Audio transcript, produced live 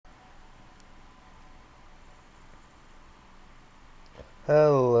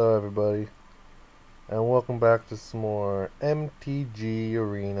Hello everybody, and welcome back to some more MTG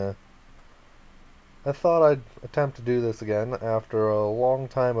Arena. I thought I'd attempt to do this again after a long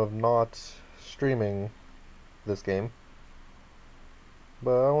time of not streaming this game,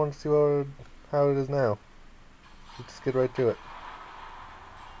 but I want to see how it is now. Let's get right to it.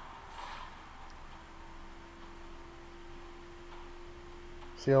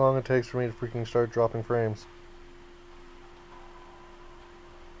 See how long it takes for me to freaking start dropping frames.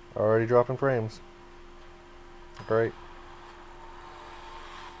 Already dropping frames. Great.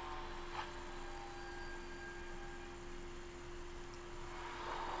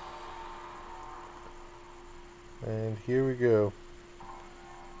 And here we go.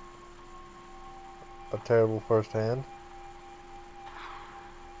 A terrible first hand.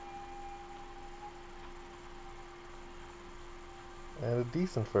 And a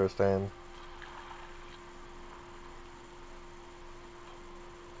decent first hand.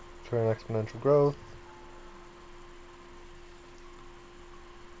 Turn exponential growth.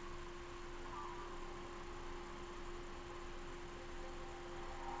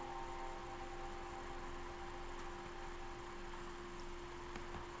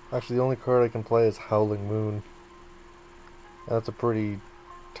 Actually, the only card I can play is Howling Moon. That's a pretty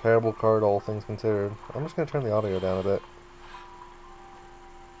terrible card, all things considered. I'm just going to turn the audio down a bit.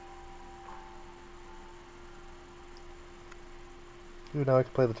 Ooh, now I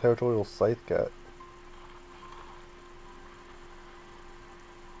can play the Territorial Scythe Cat.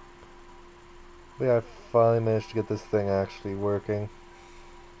 But yeah, I finally managed to get this thing actually working.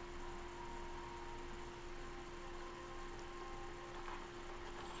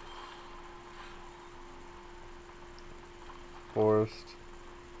 Forest.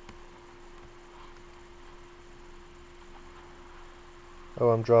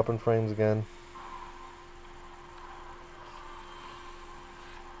 Oh, I'm dropping frames again.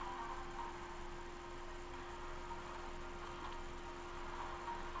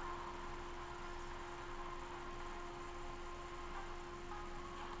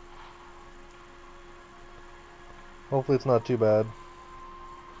 Hopefully it's not too bad.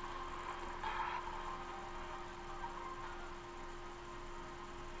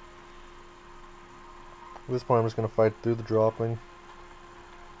 At this point I'm just going to fight through the dropping.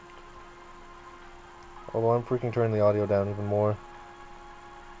 Although I'm freaking turning the audio down even more.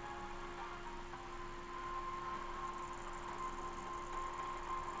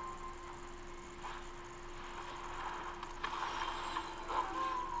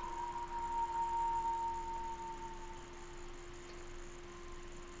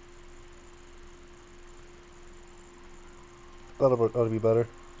 That ought to be better.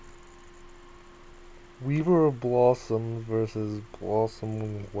 Weaver of Blossoms versus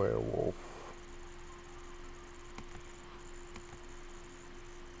Blossoming Werewolf.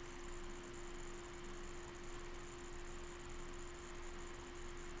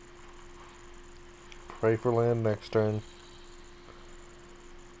 Pray for land next turn.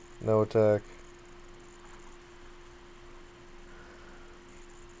 No attack.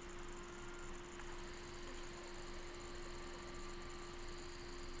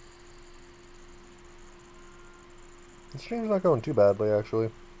 The stream's not going too badly, actually.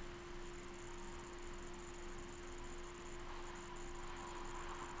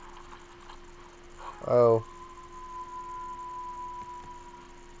 Oh.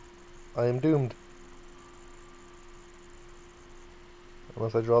 I am doomed.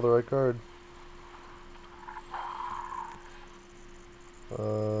 Unless I draw the right card.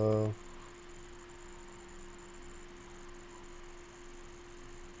 Uh...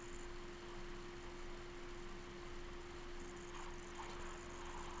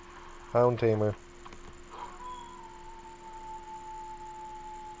 Hound Tamer.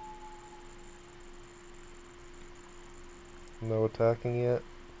 No attacking yet.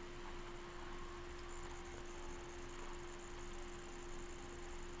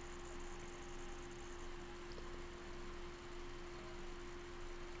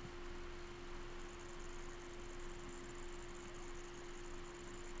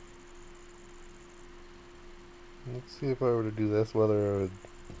 Let's see if I were to do this, whether I would...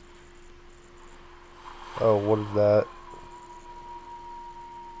 Oh, what is that?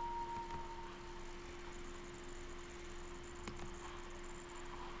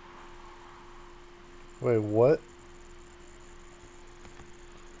 Wait, what?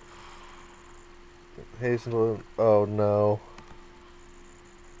 Hasten to... Oh, no.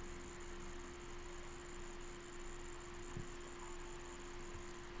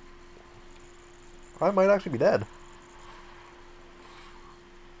 I might actually be dead.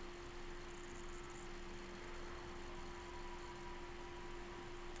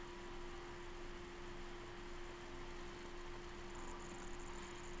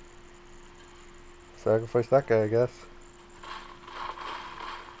 Sacrifice that guy, I guess.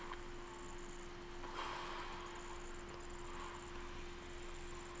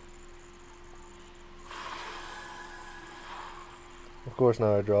 Of course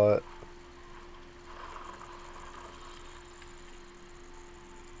now I draw it.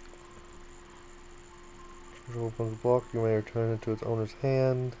 Control opens block, you may return it to its owner's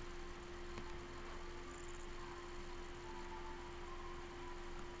hand.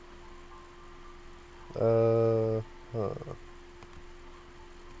 Huh.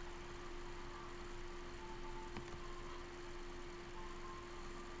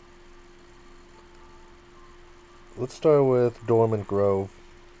 Let's start with Dormant Grove.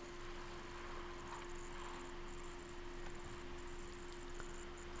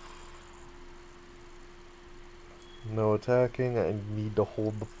 No attacking, I need to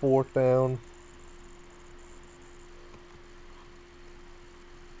hold the fort down.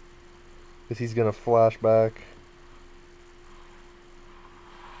 Because he's gonna flash back.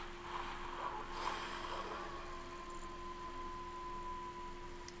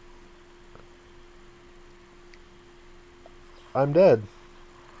 I'm dead.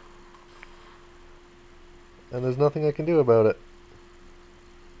 And there's nothing I can do about it.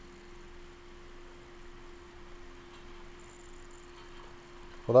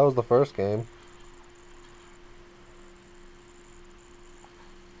 Well, that was the first game.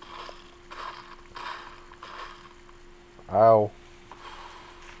 Ow.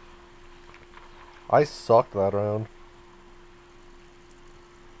 I sucked that round.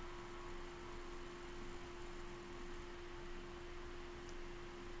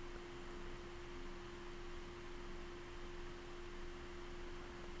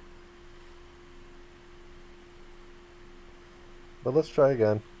 But let's try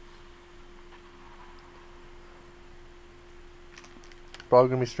again. Probably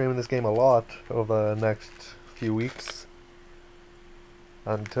gonna be streaming this game a lot over the next few weeks.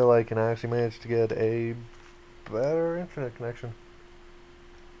 Until I can actually manage to get a better internet connection.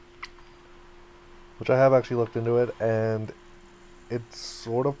 Which I have actually looked into it, and it's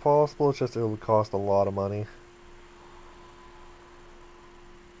sort of possible, it's just it would cost a lot of money.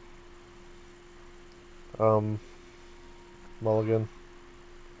 Mulligan.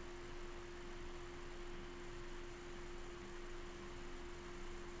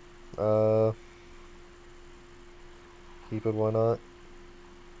 Keep it, why not?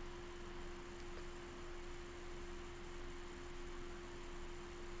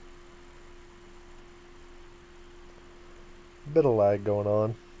 Bit of lag going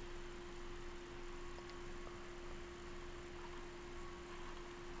on.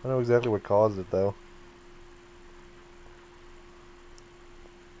 I know exactly what caused it though.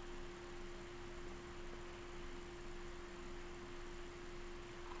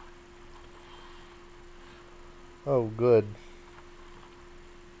 Oh, good.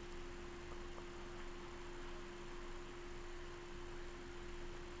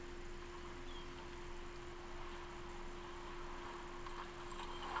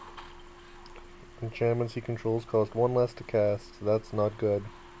 Enchantments he controls cost one less to cast. That's not good.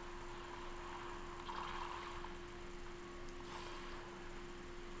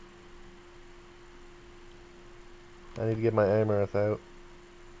 I need to get my Amaranth out.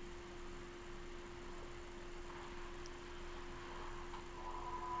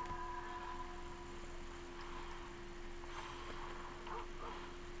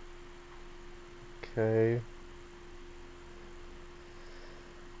 Okay.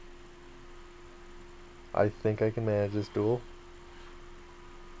 I think I can manage this duel.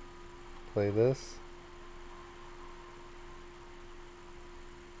 Play this.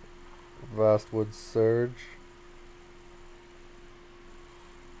 Vastwood Surge.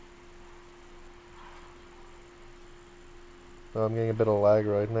 Oh, I'm getting a bit of lag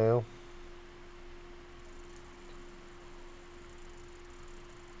right now.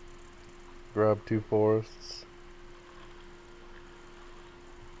 Grab 2 forests.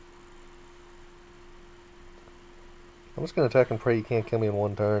 I'm just gonna attack and pray you can't kill me in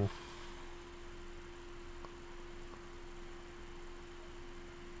one turn.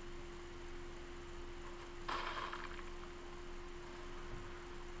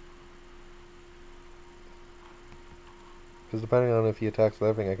 Because depending on if he attacks with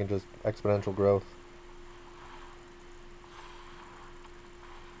everything, I can just exponential growth.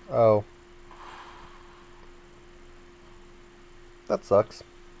 Oh. That sucks.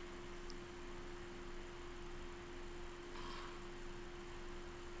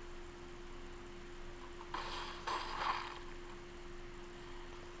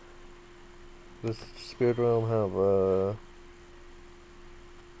 Does Spirit Realm have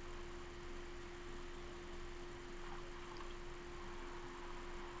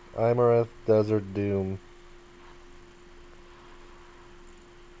Imareth, Desert Doom.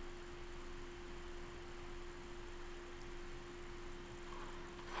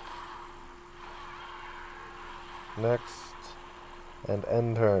 Next. And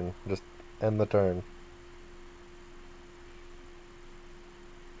end turn. Just end the turn.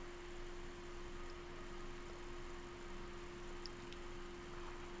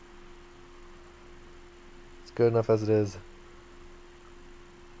 It's good enough as it is.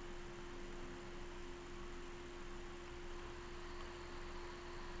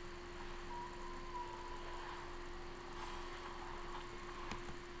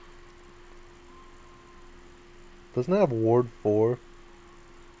 Doesn't it have Ward 4?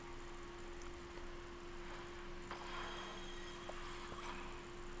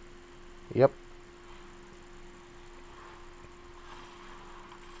 Yep.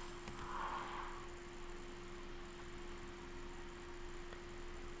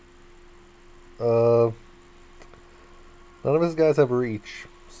 Uh, None of his guys have reach,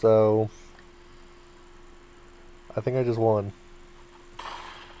 so I think I just won.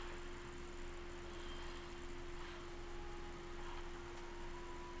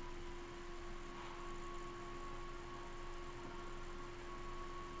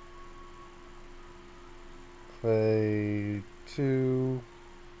 Play 2.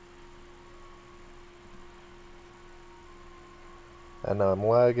 And now I'm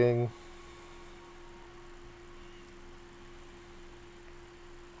lagging.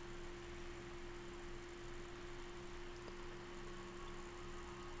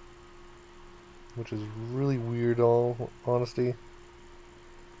 Which is really weird, all honesty.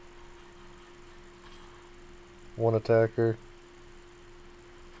 One attacker.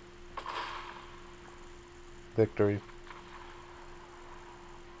 Victory.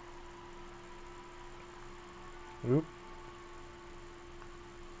 Oop.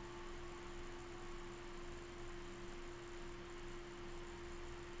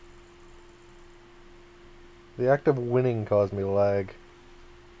 The act of winning caused me to lag.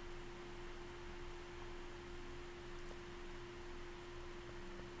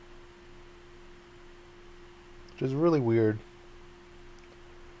 Which is really weird.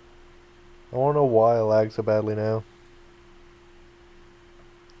 I want to know why I lag so badly now.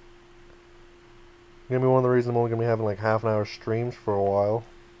 Gonna be one of the reasons I'm only gonna be having like half an hour streams for a while.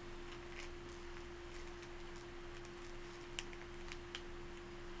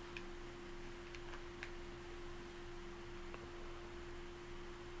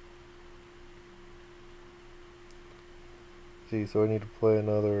 See, so I need to play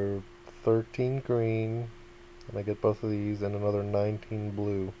another 13 green, and I get both of these, and another 19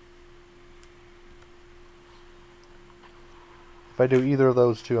 blue. If I do either of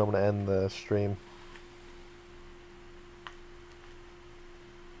those two, I'm gonna end the stream.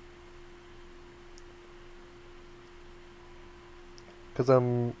 Because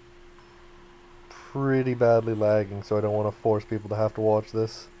I'm pretty badly lagging, so I don't want to force people to have to watch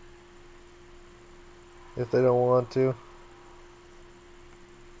this if they don't want to.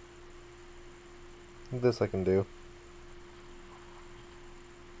 This I can do.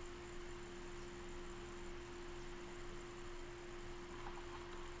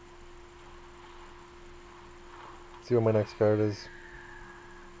 See what my next card is.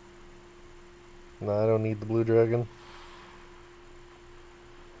 No, I don't need the blue dragon.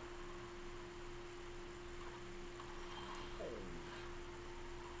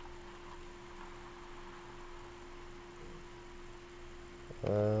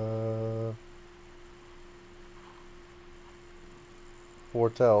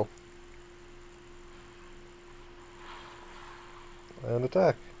 Foretell. And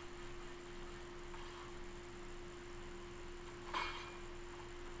attack.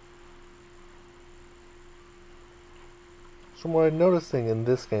 So what I'm noticing in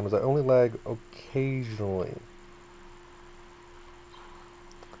this game is I only lag occasionally.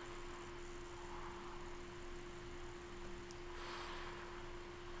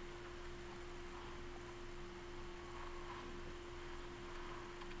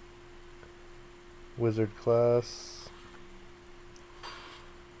 Wizard class.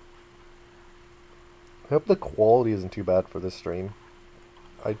 I hope the quality isn't too bad for this stream.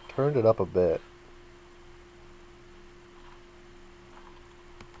 I turned it up a bit.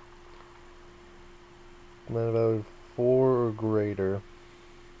 Mana value 4 or greater.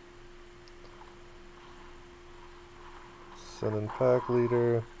 Send in pack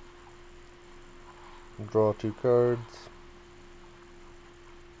leader. Draw 2 cards.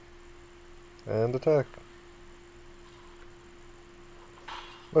 And attack.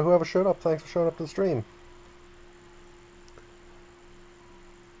 But whoever showed up, thanks for showing up to the stream.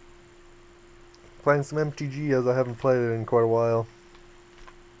 playing some MTG as I haven't played it in quite a while.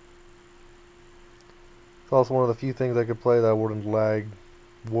 It's also one of the few things I could play that wouldn't lag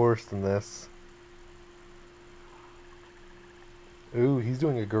worse than this. Ooh, he's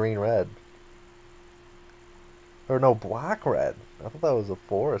doing a green-red. Or no, black-red. I thought that was a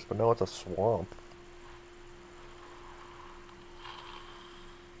forest, but no, it's a swamp.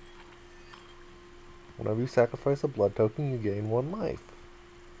 Whenever you sacrifice a blood token, you gain 1 life.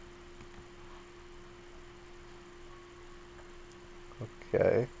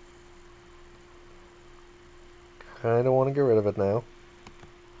 Okay. Kinda want to get rid of it now.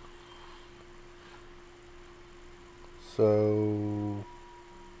 So...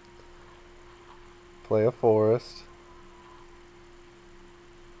 play a forest.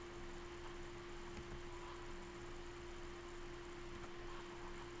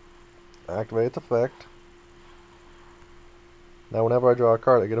 Activate its effect. Now whenever I draw a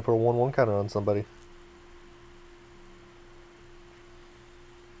card, I get to put a 1/1 counter on somebody.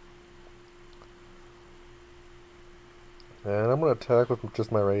 And I'm going to attack with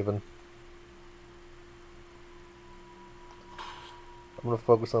just my Raven. I'm going to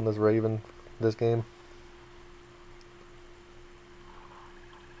focus on this Raven this game.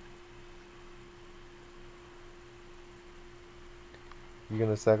 You're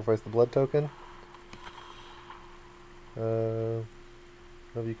going to sacrifice the blood token.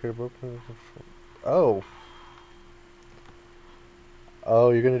 Have you could have Oh!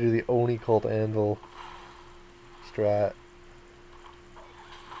 Oh, you're going to do the Oni Cult Anvil strat.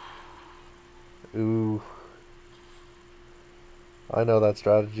 Ooh. I know that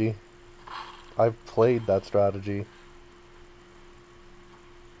strategy. I've played that strategy.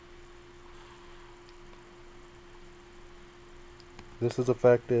 This's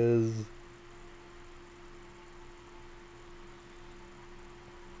effect is...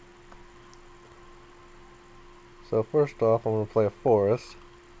 So first off, I'm going to play a forest.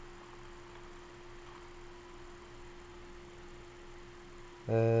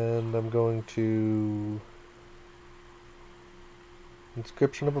 And I'm going to...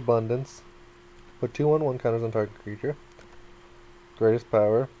 Inscription of Abundance. Put 2/1 counters on target creature. Greatest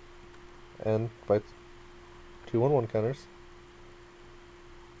power. And fight 2/1 counters.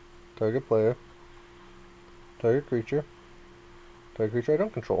 Target player. Target creature. Target creature I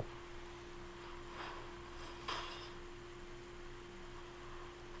don't control.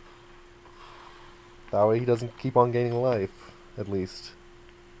 That way he doesn't keep on gaining life, at least.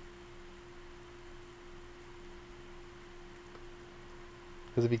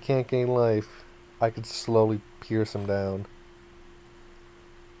 Because if he can't gain life, I could slowly pierce him down.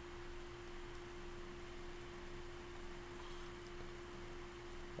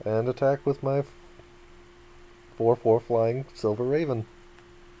 And attack with my 4/4 flying Silver Raven.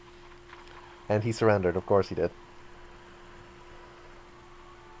 And he surrendered, of course he did.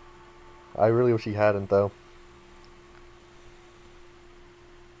 I really wish he hadn't, though.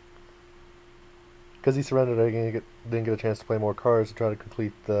 Because he surrendered, I didn't get a chance to play more cards to try to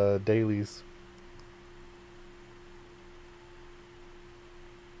complete the dailies.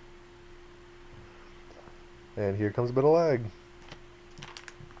 And here comes a bit of lag.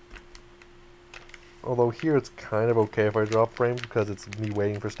 Although here it's kind of okay if I drop frames because it's me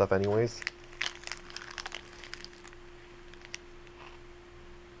waiting for stuff anyways.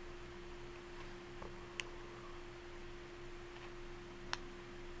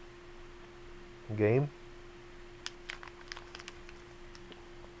 Game.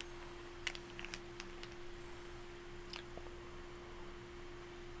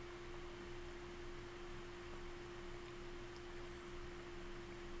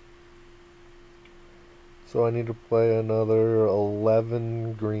 So I need to play another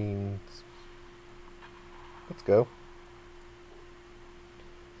 11 greens. Let's go.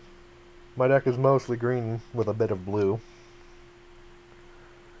 My deck is mostly green with a bit of blue.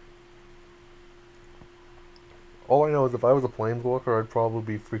 All I know is if I was a Planeswalker, I'd probably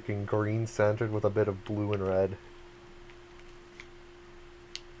be freaking green-centered with a bit of blue and red.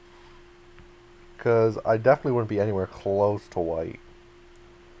 Because I definitely wouldn't be anywhere close to white.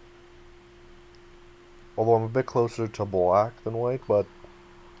 Although I'm a bit closer to black than white, but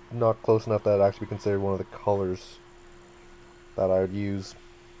not close enough that I'd actually be considered one of the colors that I would use.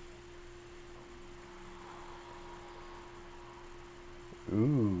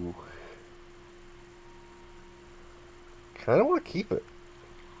 Ooh. Kinda want to keep it.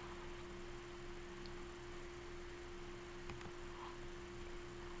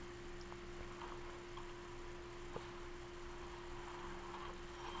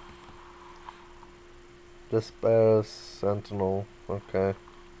 Despair Sentinel. Okay.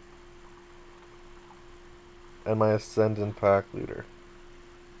 and my Ascendant Pack Leader.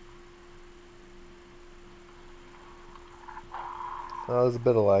 There's a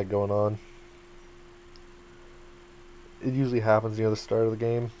bit of lag going on. It usually happens near the start of the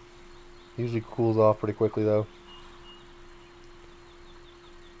game. It usually cools off pretty quickly though.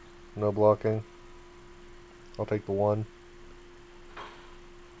 No blocking. I'll take the 1.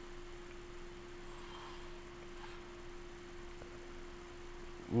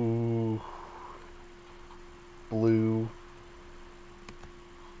 Ooh. Blue.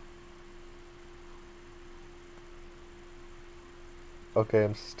 Okay,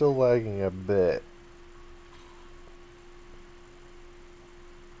 I'm still lagging a bit.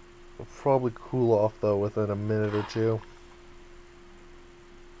 I'll probably cool off though within a minute or two.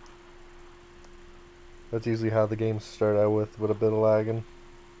 That's usually how the games start out with a bit of lagging.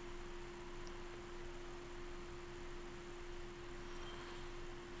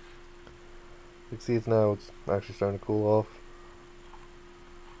 You can see it's now, it's actually starting to cool off.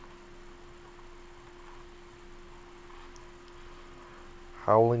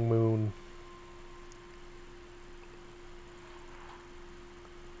 Howling Moon.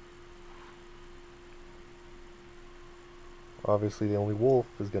 Obviously the only wolf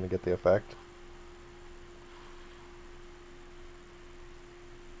is going to get the effect.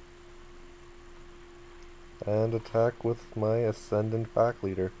 And attack with my Ascendant Pack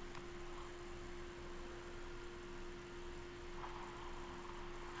Leader.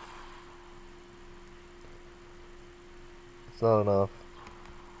 It's not enough.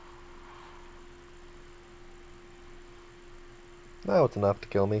 Now it's enough to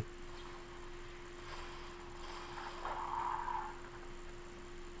kill me.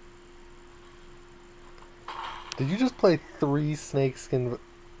 Did you just play 3 snakeskin?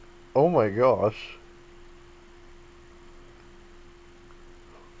 Oh my gosh.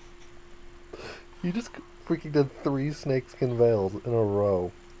 You just freaking did 3 snakeskin veils in a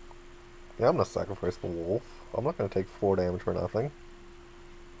row. Yeah, I'm gonna sacrifice the wolf. I'm not gonna take 4 damage for nothing.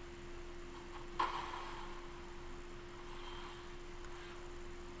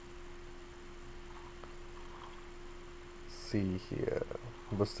 See here.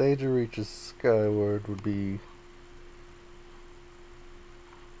 Bosager reaches skyward would be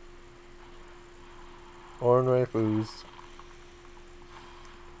Ornrife Ooze.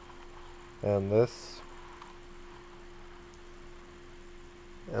 And this.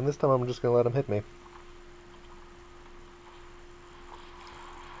 And this time I'm just gonna let him hit me.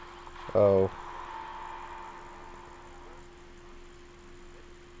 Oh.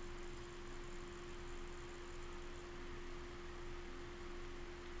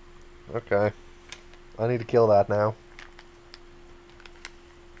 Okay. I need to kill that now.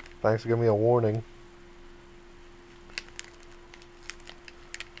 Thanks for giving me a warning.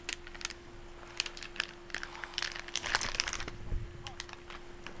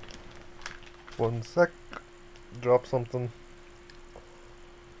 One sec. Drop something.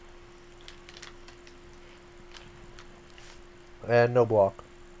 And no block.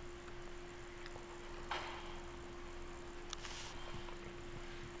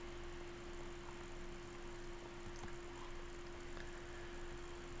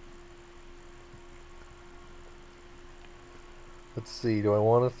 Let's see, do I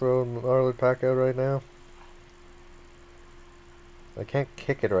want to throw an Arlid pack out right now? I can't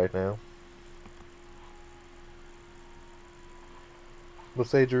kick it right now.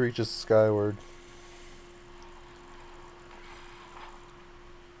 Bosager reaches skyward.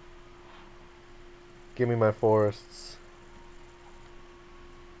 Give me my forests.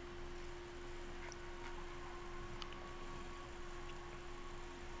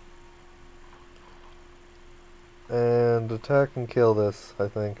 And attack and kill this, I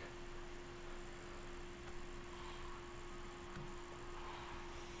think.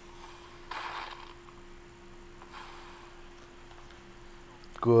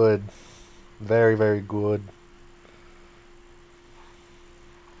 Good. Very, very good.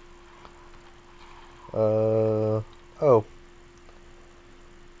 Oh.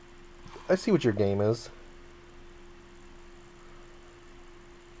 I see what your game is.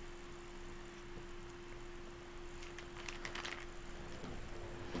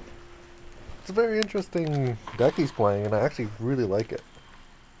 It's a very interesting deck he's playing, and I actually really like it.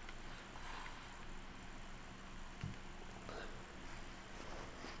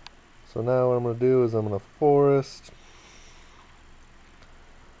 So now what I'm going to do is I'm going to forest.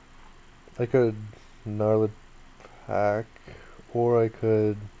 I could Gnarlid Pack, or I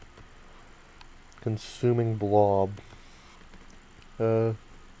could Consuming Blob. Behind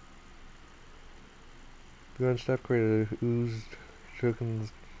staff created oozed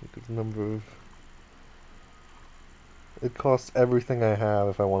tokens, a good number of It costs everything I have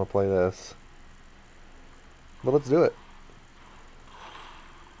if I want to play this. But let's do it.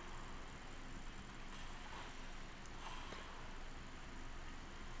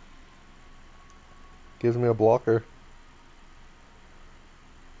 Gives me a blocker.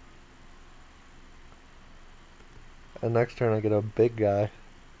 And next turn I get a big guy.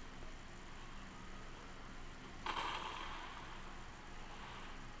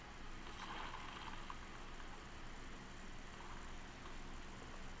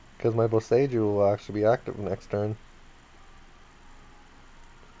 Because my Boseiju will actually be active next turn.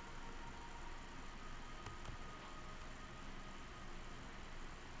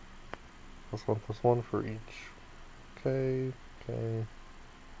 +1/+1 for each. Okay, okay.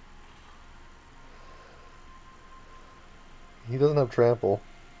 He doesn't have trample.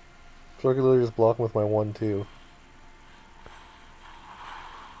 So I could literally just block him with my 1/2.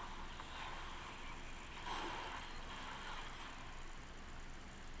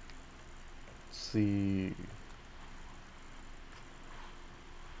 See.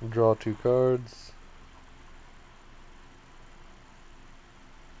 Draw 2 cards.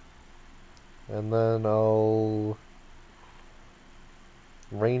 And then I'll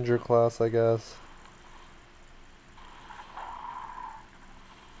Ranger class, I guess.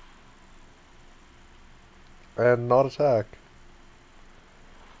 And not attack.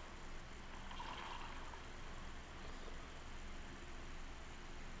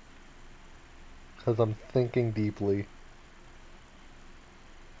 Because I'm thinking deeply.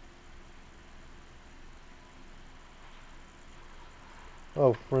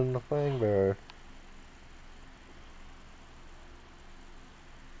 Oh, friend the Fangbearer.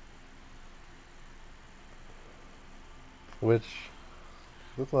 Which,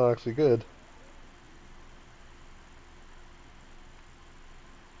 that's not actually good.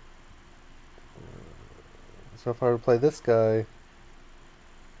 So if I were to play this guy,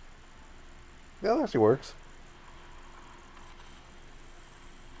 yeah, that actually works.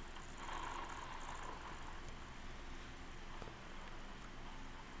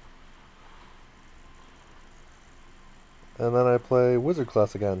 And then I play Wizard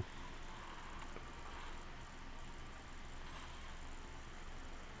class again.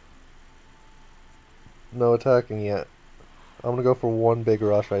 No attacking yet. I'm gonna go for one big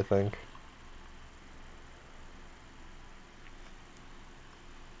rush, I think.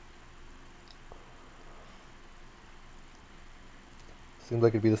 Seems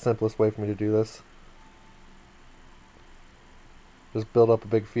like it'd be the simplest way for me to do this. Just build up a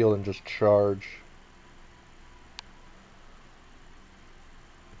big field and just charge.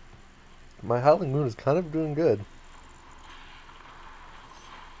 My Howling Moon is kind of doing good.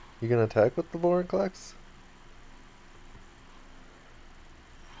 You gonna attack with the Vorinclex?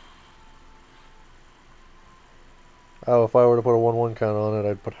 Oh, if I were to put a 1/1 count on it,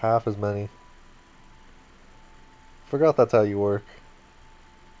 I'd put half as many. Forgot that's how you work.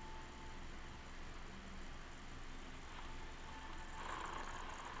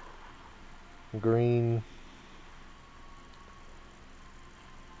 Green.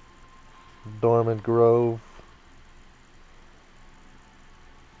 Dormant Grove.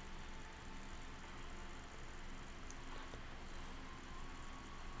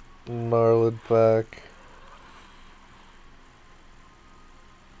 Marlid back.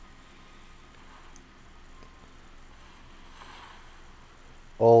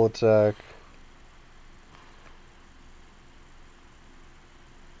 All attack.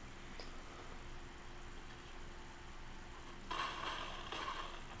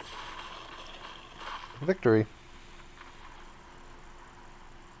 Victory.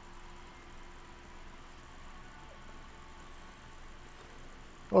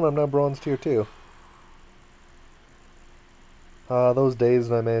 Oh, and I'm now bronze tier 2. Those days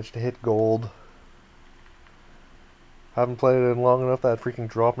when I managed to hit gold. Haven't played it in long enough that it freaking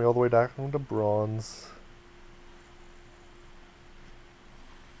dropped me all the way down to bronze.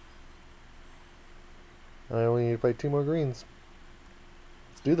 I only need to play 2 more greens.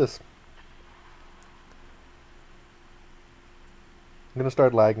 Let's do this. I'm gonna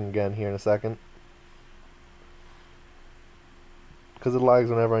start lagging again here in a second. Because it lags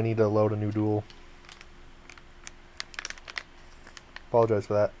whenever I need to load a new duel. Apologize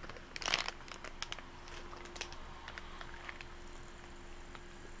for that.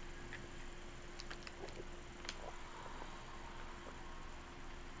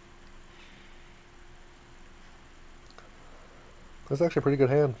 That's actually a pretty good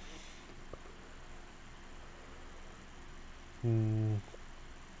hand.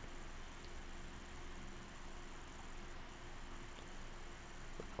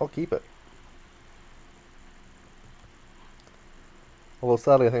 I'll keep it. Although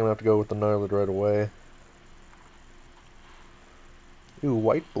sadly I think I'm gonna have to go with the Gnarlid right away. Ooh,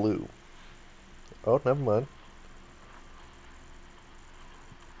 white blue. Oh, never mind.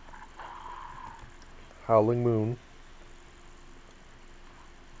 Howling Moon.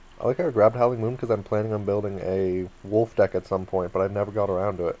 I like how I grabbed Howling Moon because I'm planning on building a wolf deck at some point, but I've never got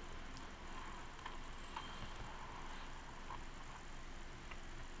around to it.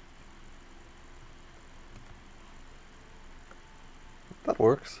 That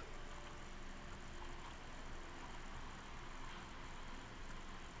works.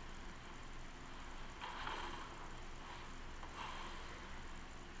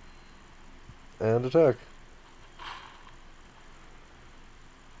 And attack.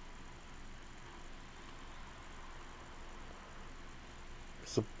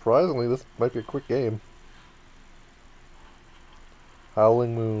 Surprisingly, this might be a quick game.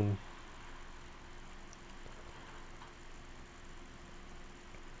 Howling Moon.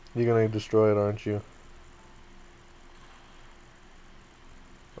 You're gonna destroy it, aren't you?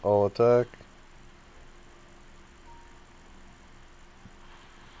 All attack.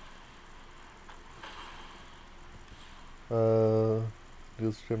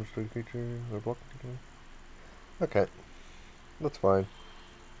 Deals damage to a creature or block creature. Okay, that's fine.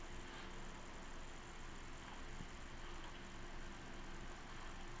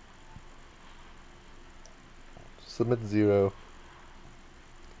 Submit 0.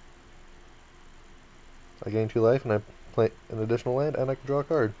 I gain 2 life and I play an additional land and I can draw a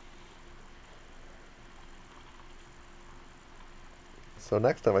card. So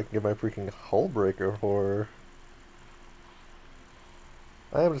next time I can get my freaking Hullbreaker horror.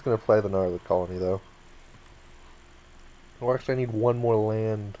 I am just going to play the Gnarlid Colony though. Or actually I need one more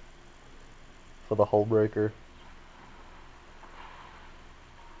land for the Hullbreaker.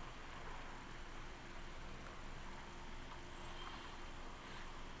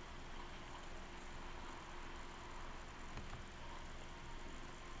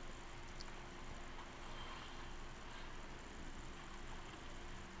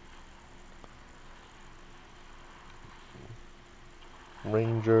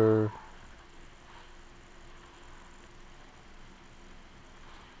 Ranger.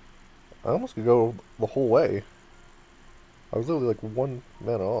 I almost could go the whole way. I was literally like 1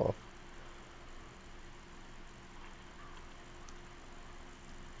 mana off.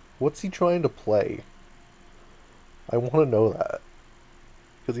 What's he trying to play? I want to know that.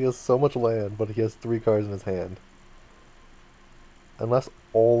 Because he has so much land, but he has 3 cards in his hand. Unless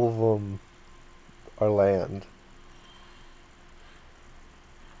all of them are land.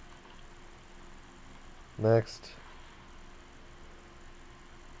 Next.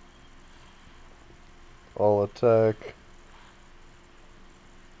 All attack.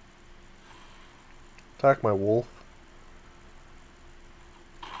 Attack my wolf.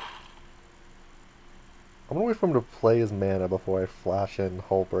 I'm gonna wait for him to play his mana before I flash in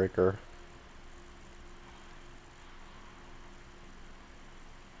Hullbreaker.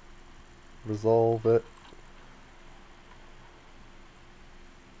 Resolve it.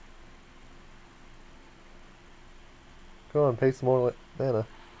 Come on, pay some more mana.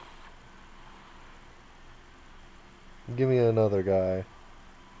 Give me another guy.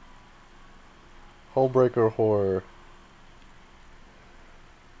 Hullbreaker Horror.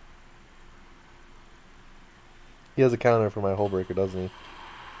 He has a counter for my Hullbreaker, doesn't he?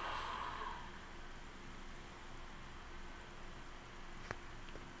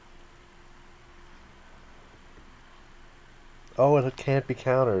 Oh, and it can't be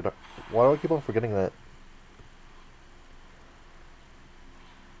countered. Why do I keep on forgetting that?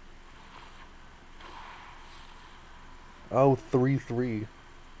 Oh, 3/3.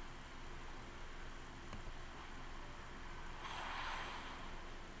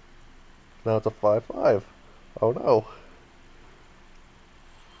 Now it's a 5/5. Oh no.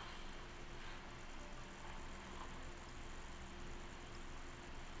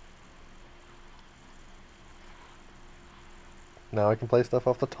 Now I can play stuff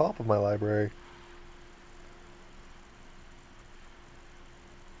off the top of my library.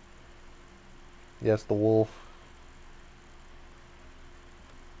 Yes, the wolf.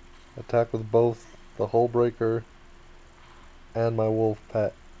 Attack with both the Hullbreaker and my wolf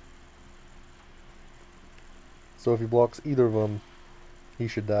pet. So if he blocks either of them, he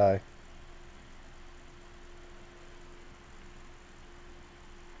should die.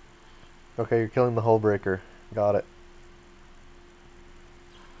 Okay, you're killing the Hullbreaker. Got it.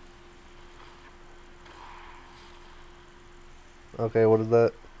 Okay, what is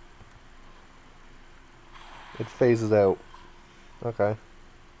that? It phases out. Okay.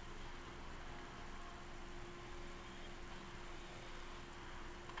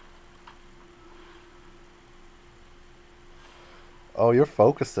 Oh, you're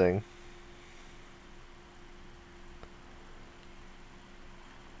focusing.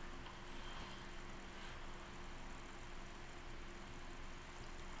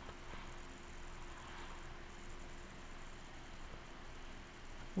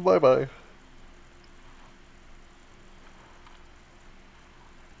 Bye-bye.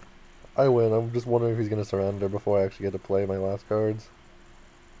 I win. I'm just wondering if he's going to surrender before I actually get to play my last cards.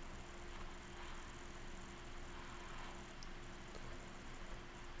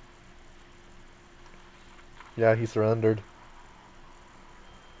 Yeah, he surrendered.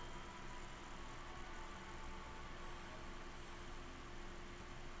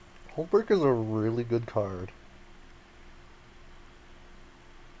 Hulkbreaker's a really good card.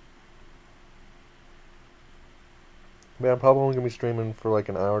 Man, I'm probably only going to be streaming for like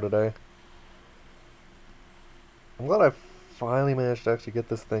an hour today. I'm glad I finally managed to actually get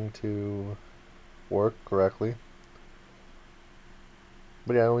this thing to work correctly.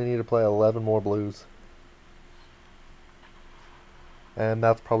 But yeah, I only need to play 11 more blues. And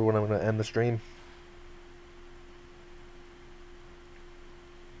that's probably when I'm going to end the stream.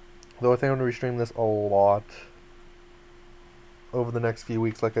 Though I think I'm going to restream this a lot over the next few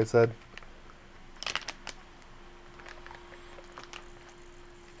weeks, like I said.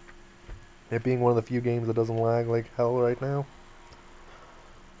 It being one of the few games that doesn't lag like hell right now.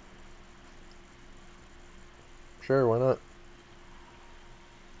 Sure, why not?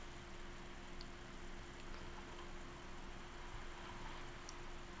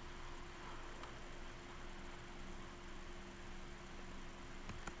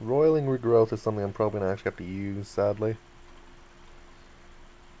 Roiling Regrowth is something I'm probably going to actually have to use, sadly.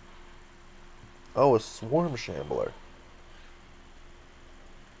 Oh, a Swarm Shambler.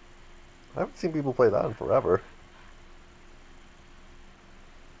 I haven't seen people play that in forever.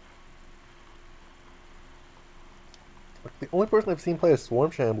 The only person I've seen play a Swarm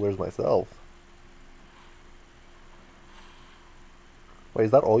Shambler is myself. Wait,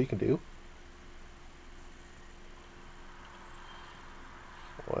 is that all you can do?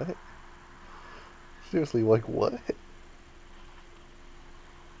 What? Seriously, like what?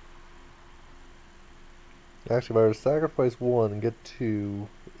 Actually, if I were to sacrifice one and get two,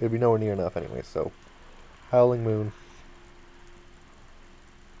 it'd be nowhere near enough anyway, so... Howling Moon.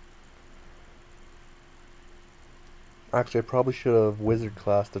 Actually, I probably should have Wizard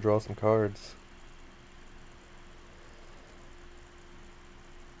class to draw some cards.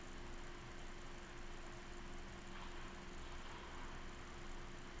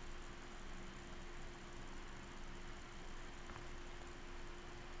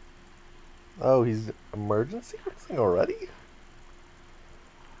 Oh, he's emergency sequencing already?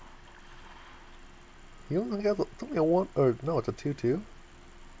 He only has it's only a one, or no, it's a 2/2.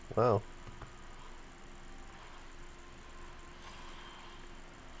 Wow.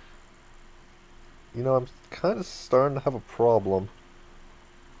 You know, I'm kind of starting to have a problem.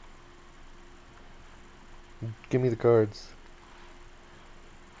 Give me the cards.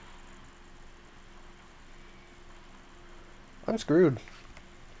 I'm screwed.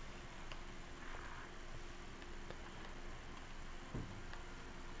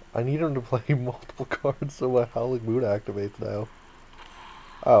 I need him to play multiple cards so my Howling Moon activates now.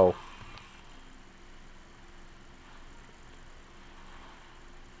 Oh.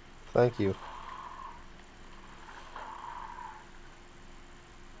 Thank you.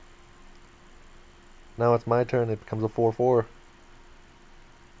 Now it's my turn, it becomes a 4/4.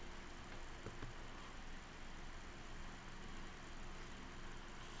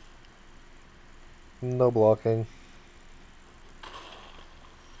 No blocking.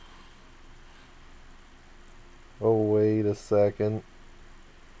 Oh, wait a second.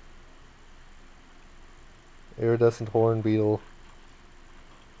 Iridescent Horn Beetle.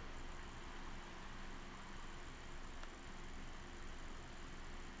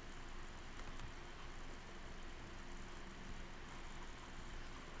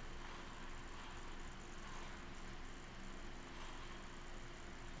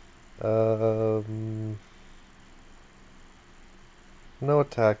 No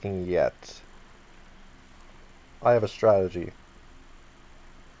attacking yet. I have a strategy.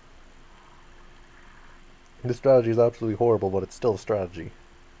 This strategy is absolutely horrible, but it's still a strategy.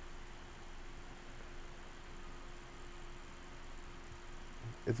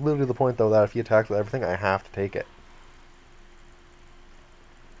 It's literally the point, though, that if he attacks with everything, I have to take it.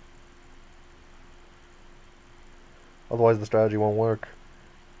 Otherwise, the strategy won't work.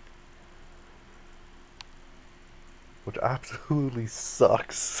 Which absolutely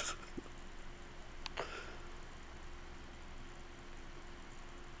sucks.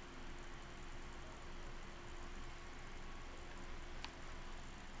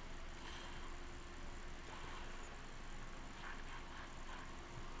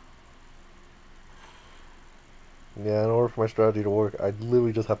 Yeah, in order for my strategy to work, I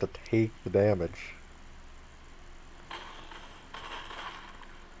literally just have to take the damage.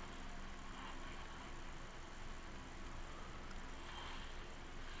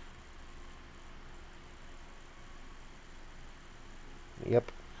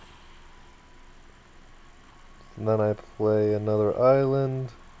 Yep. And then I play another island,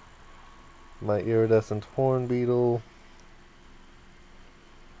 my iridescent horn beetle,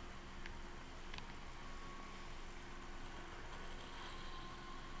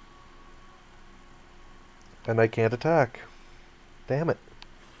 and I can't attack. Damn it.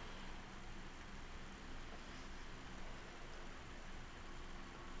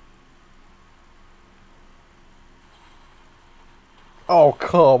 Oh,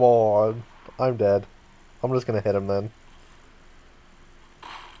 come on. I'm dead. I'm just gonna hit him then.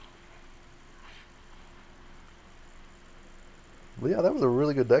 But yeah, that was a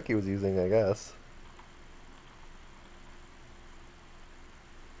really good deck he was using, I guess.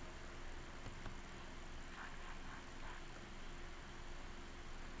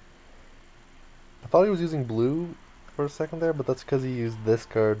 I thought he was using blue for a second there, but that's because he used this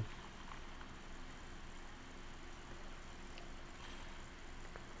card.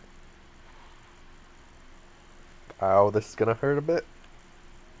 Ow, this is gonna hurt a bit.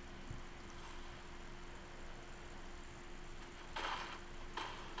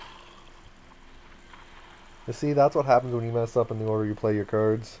 You see, that's what happens when you mess up in the order you play your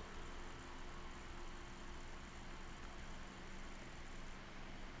cards.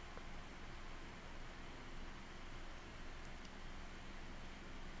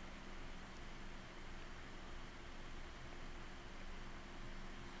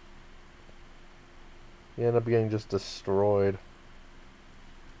 You end up getting just destroyed.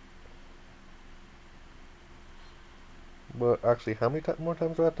 But actually, how many more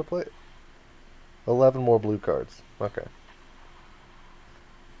times do I have to play? 11 more blue cards. Okay.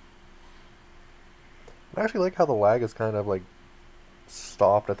 I actually like how the lag is kind of like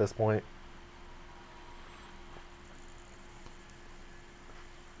stopped at this point.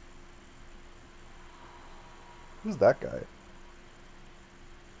 Who's that guy?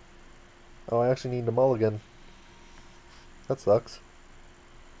 Oh, I actually need to mulligan. That sucks.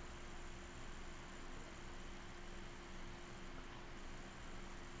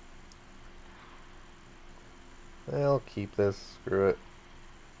 I'll keep this. Screw it.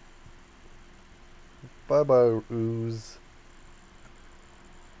 Bye bye, ooze.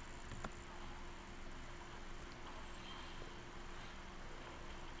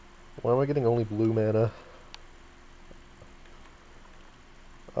 Why am I getting only blue mana?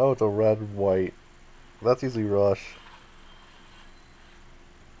 Oh, it's a red white. That's usually rush.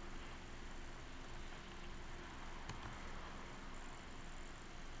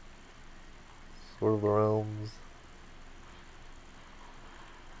 Sword of the Realms.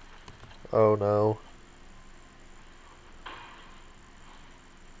 Oh no.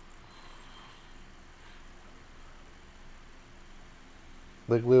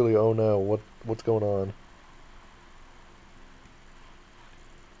 Like literally, oh no, what's going on?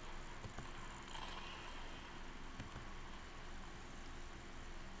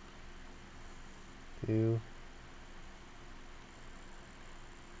 You.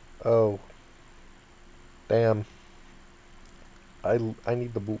 Oh, damn. I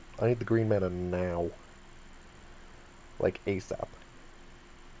need the blue, I need the green mana now. Like ASAP.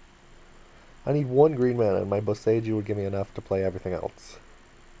 I need one green mana and my Boseiju would give me enough to play everything else.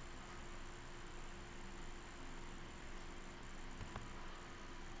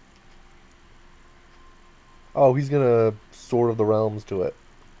 Oh, he's gonna Sword of the Realms to it.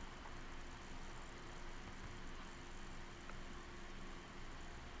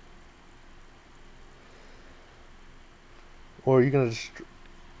 Or are you gonna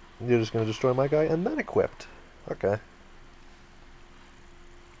you're just gonna destroy my guy and then equipped. Okay.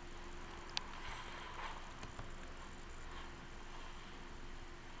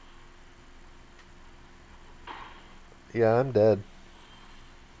 Yeah, I'm dead.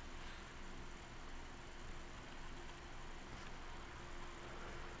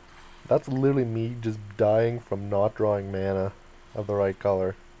 That's literally me just dying from not drawing mana of the right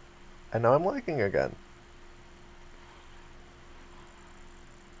color. And now I'm liking again.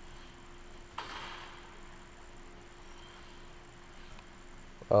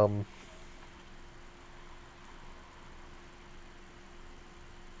 Um,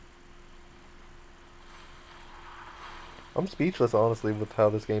 I'm speechless, honestly, with how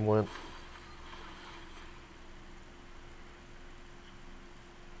this game went.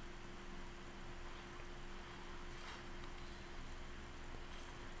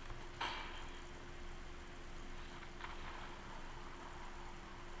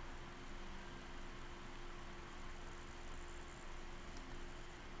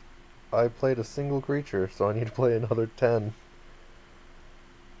 I played a single creature, so I need to play another 10.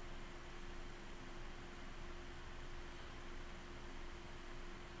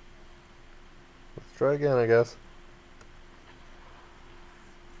 Let's try again, I guess.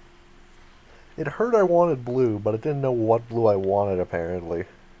 It heard I wanted blue, but it didn't know what blue I wanted, apparently.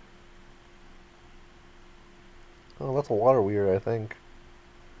 Oh, that's a water weird, I think.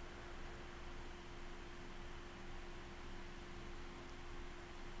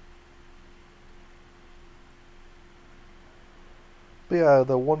 But yeah,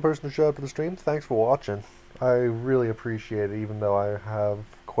 the one person who showed up to the stream, thanks for watching. I really appreciate it, even though I have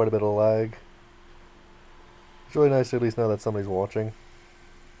quite a bit of lag. It's really nice to at least know that somebody's watching.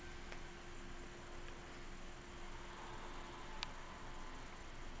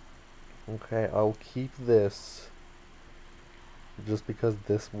 Okay, I'll keep this, just because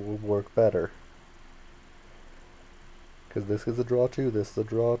this will work better. Because this is a draw 2, this is a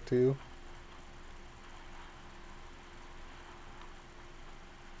draw 2.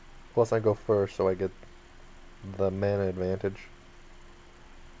 Plus I go first, so I get the mana advantage.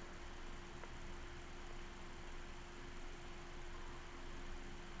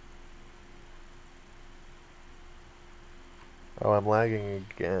 Oh, I'm lagging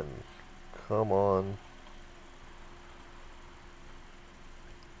again. Come on.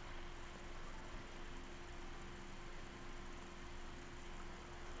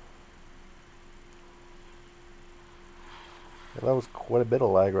 Yeah, that was quite a bit of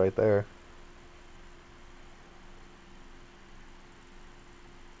lag right there.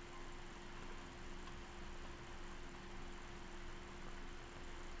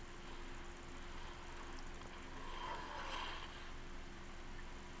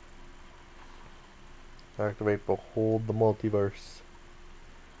 Activate Behold the Multiverse.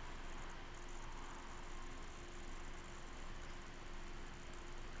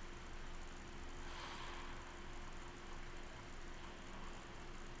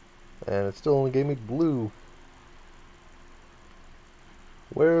 And it still only gave me blue.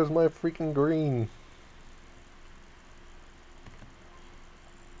 Where's my freaking green?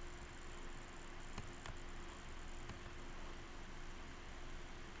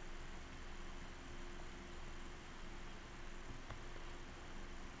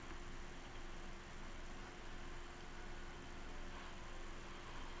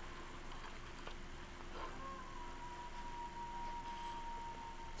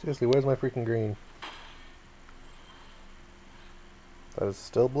 Seriously, where's my freaking green? That is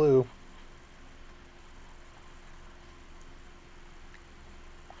still blue.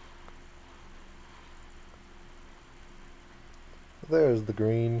 There's the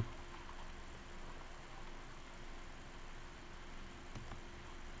green.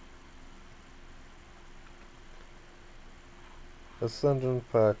 Ascension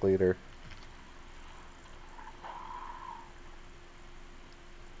Pack Leader.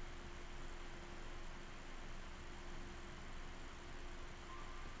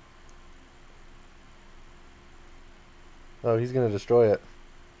 Oh, he's gonna destroy it.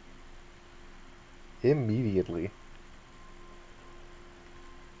 Immediately.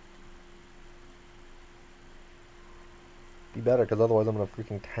 Be better, because otherwise I'm gonna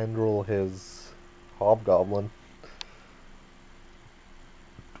freaking tendril his hobgoblin.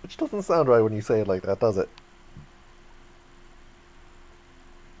 Which doesn't sound right when you say it like that, does it?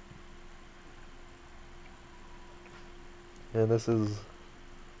 And this is...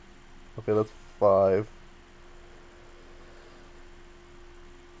 Okay, that's 5.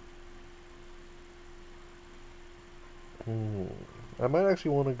 I might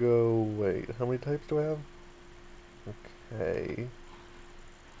actually want to go... Wait, how many types do I have? Okay.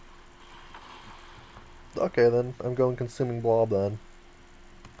 Okay, then. I'm going Consuming Blob, then.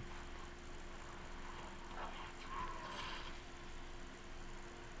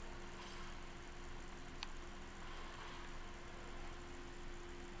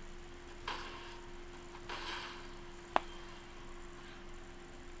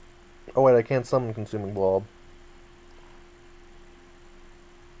 Oh wait, I can't summon Consuming Blob.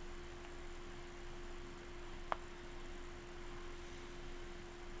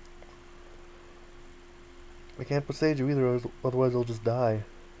 I can't Presage you either, otherwise I'll just die.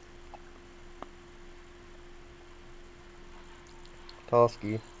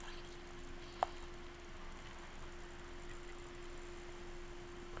 Toski.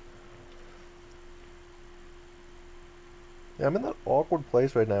 Yeah, I'm in that awkward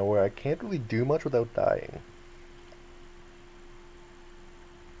place right now where I can't really do much without dying.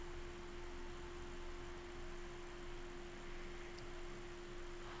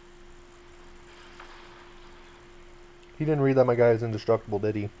 He didn't read that my guy is indestructible,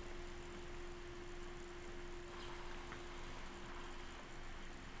 did he?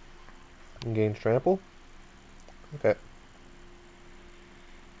 Gains trample. Okay.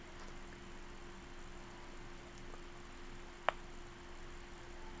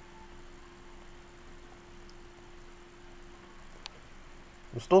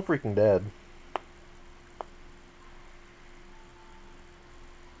 I'm still freaking dead.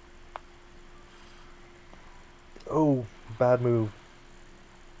 Oh, bad move.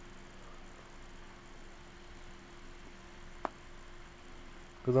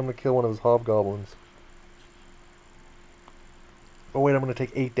 Because I'm going to kill one of his hobgoblins. Oh wait, I'm going to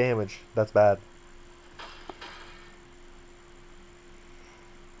take 8 damage. That's bad.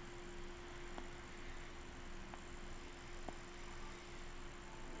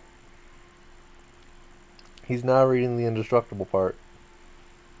 He's now reading the indestructible part.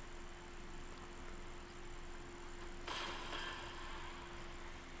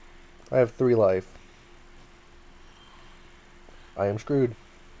 I have 3 life. I am screwed.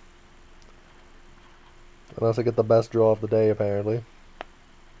 Unless I get the best draw of the day, apparently.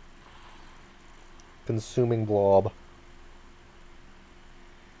 Consuming blob.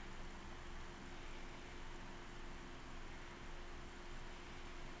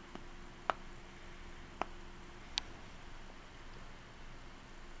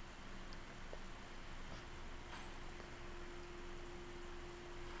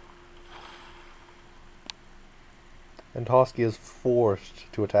 And Toski is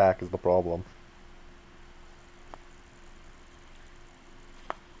forced to attack is the problem.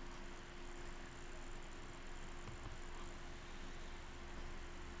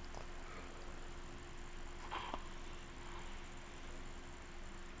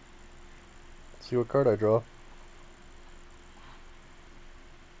 Let's see what card I draw.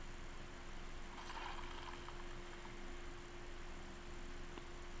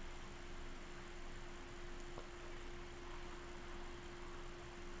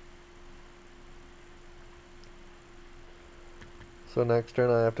 So next turn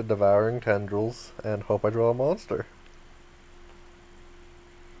I have to Devouring Tendrils and hope I draw a monster.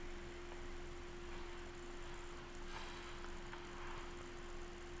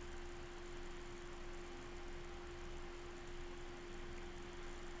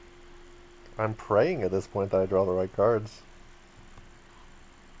 I'm praying at this point that I draw the right cards.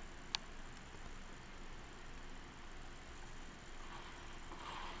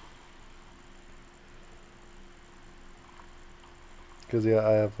 Because yeah,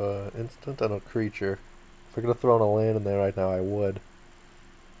 I have an instant and a creature. If I could have thrown a land in there right now, I would.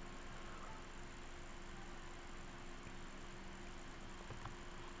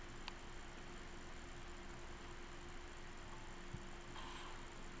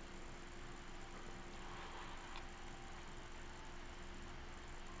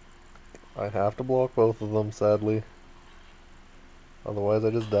 I have to block both of them, sadly. Otherwise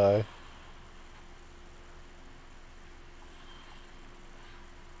I just die.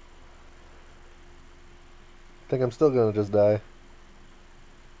 I think I'm still gonna just die.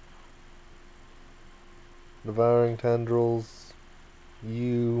 Devouring Tendrils.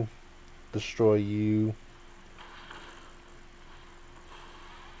 You. Destroy you.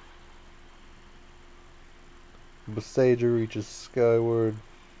 Besager reaches skyward.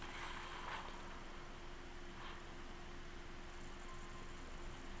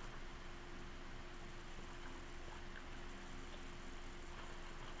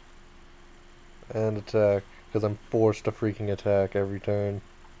 And attack, because I'm forced to freaking attack every turn.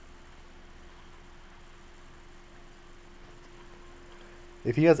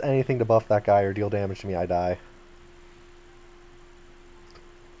 If he has anything to buff that guy or deal damage to me, I die.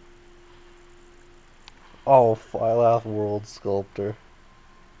 Oh, Phylath World Sculptor.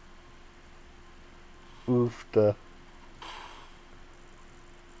 Oofta.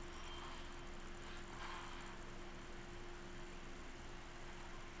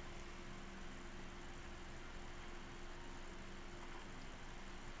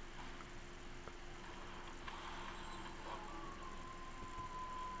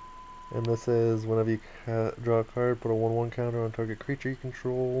 And this is whenever you draw a card, put a 1/1 counter on target creature you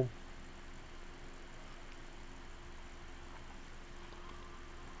control.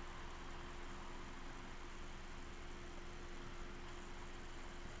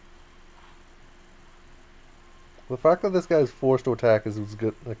 The fact that this guy is forced to attack is what's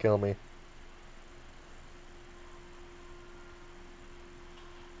gonna kill me.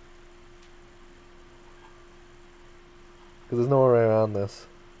 Because there's no way around this.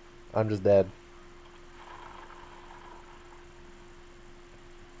 I'm just dead.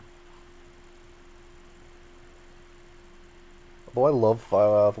 Although I love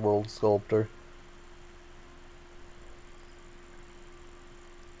Phylath World Sculptor.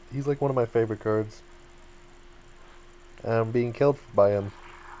 He's like one of my favorite cards. And I'm being killed by him.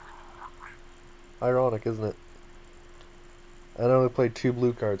 Ironic, isn't it? I only played 2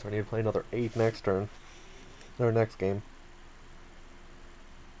 blue cards, so I need to play another 8 next turn. Or next game.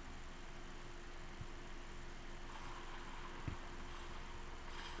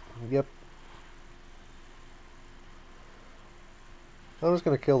 Yep. I'm just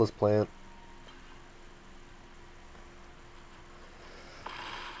gonna kill this plant.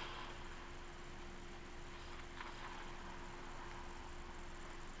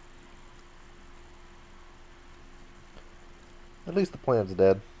 At least the plant's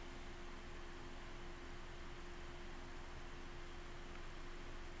dead.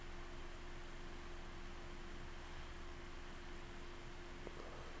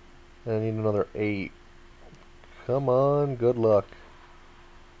 And I need another 8. Come on, good luck.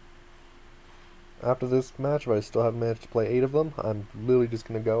 After this match, if I still haven't managed to play 8 of them, I'm literally just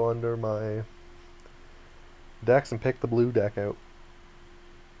gonna go under my decks and pick the blue deck out.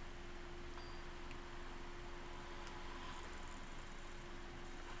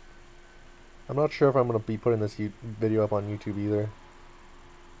 I'm not sure if I'm going to be putting this video up on YouTube either.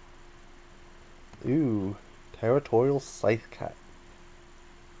 Ooh, Territorial Scythe Cat.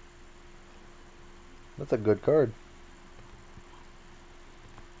 That's a good card.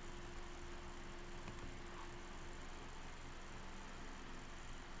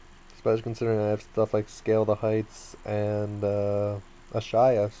 Especially considering I have stuff like Scale the Heights and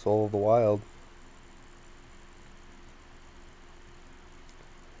Ashaya, Soul of the Wild.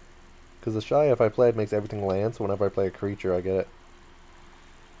 Because Ashaya, if I play it, makes everything land, so whenever I play a creature, I get it.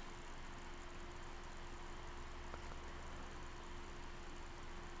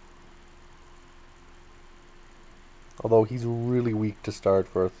 Although he's really weak to start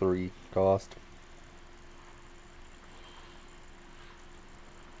for a 3 cost.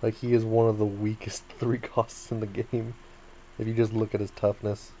 Like, he is one of the weakest 3 costs in the game, if you just look at his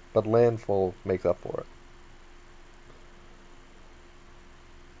toughness. But Landfall makes up for it.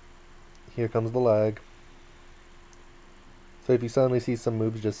 Here comes the lag. So if you suddenly see some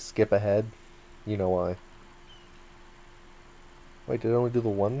moves just skip ahead, you know why. Wait, did it only do the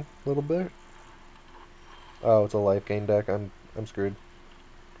one little bit? Oh, it's a life gain deck. I'm screwed.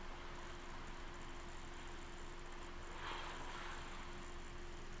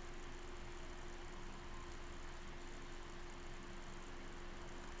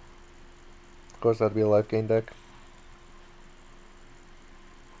 Of course, that'd be a life gain deck.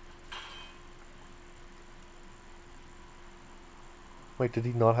 Wait, did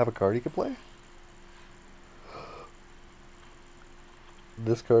he not have a card he could play?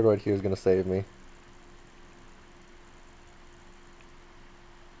 This card right here is gonna save me.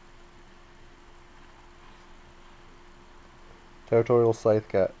 Territorial Scythe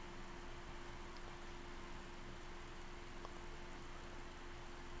Cat.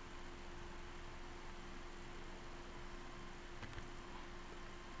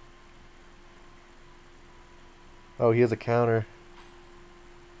 Oh, he has a counter.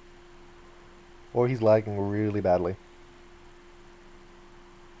 Or he's lagging really badly.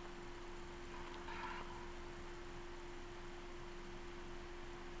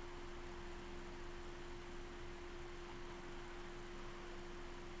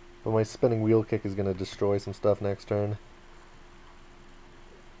 But my spinning wheel kick is gonna destroy some stuff next turn.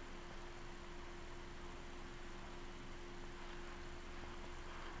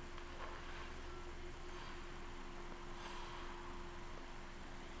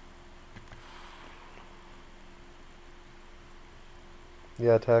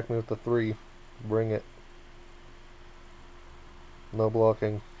 Yeah, attack me with the 3. Bring it. No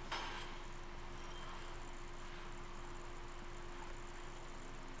blocking.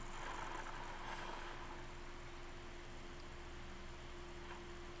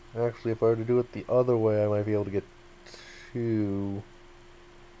 Actually, if I were to do it the other way, I might be able to get 2.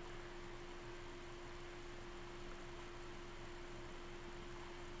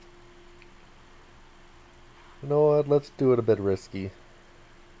 You know what? Let's do it a bit risky.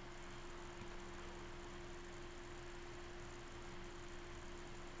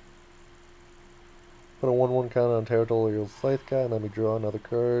 Put a 1/1 counter on Territorial Scythe Cat and let me draw another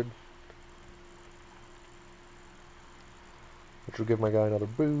card. Which will give my guy another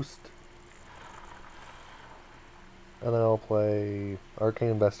boost. And then I'll play Arcane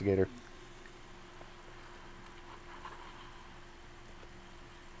Investigator.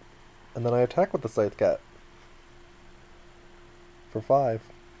 And then I attack with the Scythe Cat. For 5.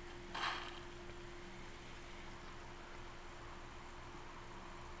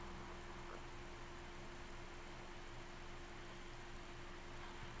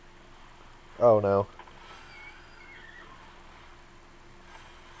 Oh no.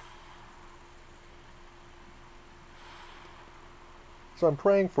 So I'm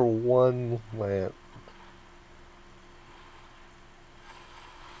praying for one land.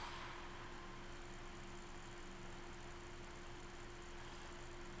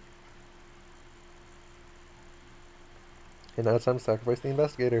 And now it's time to sacrifice the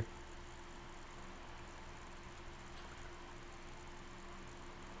investigator.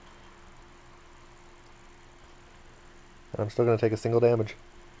 And I'm still going to take a single damage.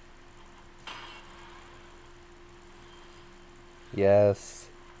 Yes.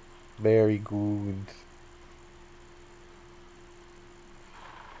 Very good.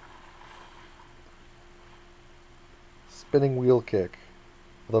 Spinning wheel kick.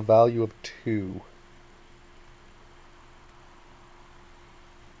 With a value of 2.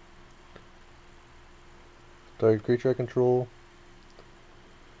 Target creature I control.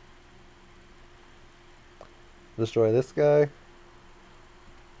 Destroy this guy.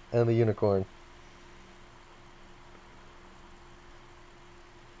 And the unicorn.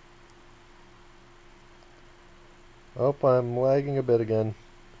 Oh, I'm lagging a bit again.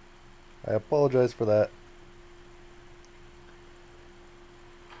 I apologize for that.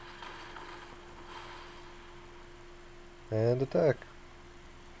 And attack.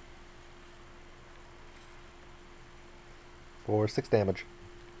 For 6 damage.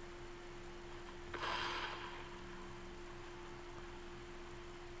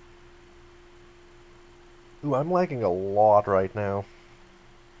 Ooh, I'm lagging a lot right now.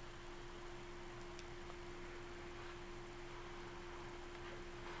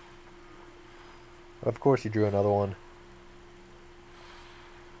 Of course he drew another one.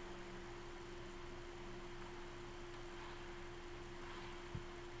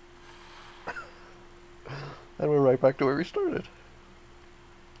 And we're right back to where we started.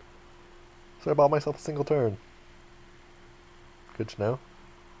 So I bought myself a single turn. Good to know.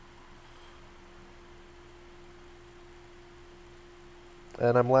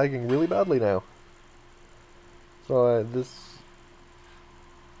 And I'm lagging really badly now. So this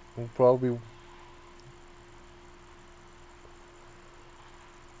will probably...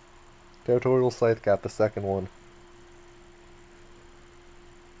 Territorial Scythe got the second one.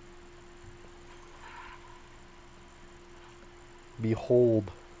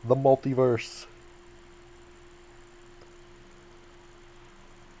 Behold, the multiverse.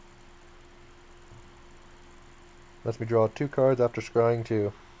 Lets me draw 2 cards after scrying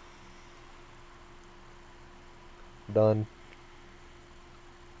 2. Done.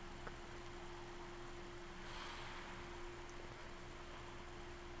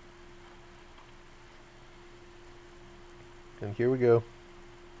 And here we go.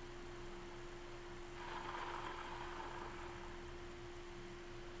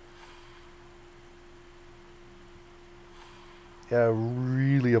 Yeah, I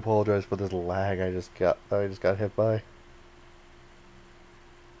really apologize for this lag I just got hit by.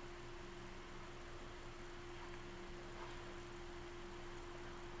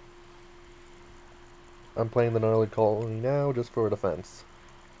 I'm playing the Gnarly Colony now just for defense.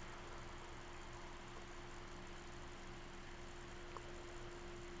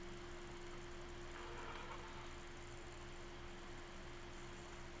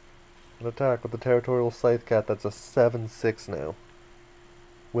 An attack with the Territorial Scythe Cat, that's a 7/6 now.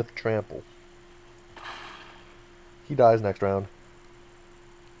 With trample. He dies next round.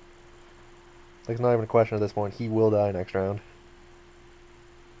 Like, it's not even a question at this point, he will die next round.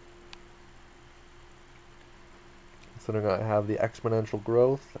 Considering I have the exponential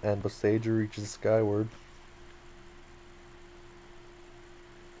growth and Bosager reaches skyward.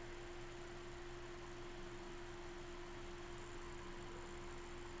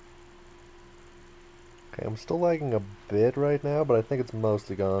 Okay, I'm still lagging a bit right now, but I think it's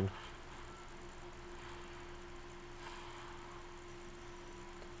mostly gone.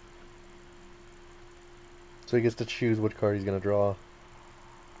 So he gets to choose which card he's going to draw.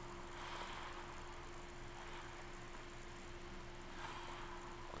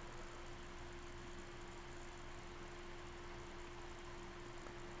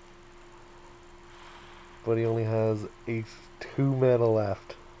 But he only has a 2 mana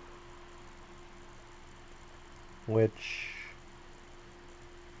left. Which...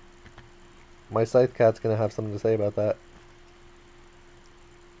 my Scythe Cat's going to have something to say about that.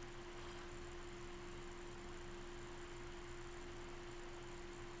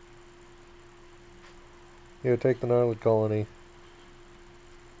 Here, take the Gnarly Colony.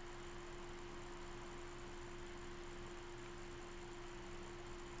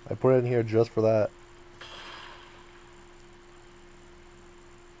 I put it in here just for that.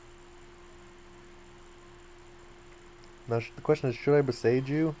 Now the question is, should I Besage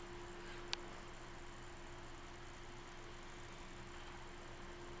you?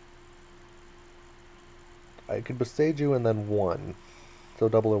 I could Besage you and then 1. So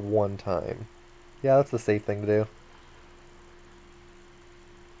double it 1 time. Yeah, that's the safe thing to do.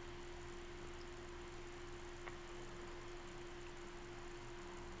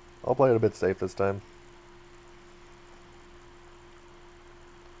 I'll play it a bit safe this time.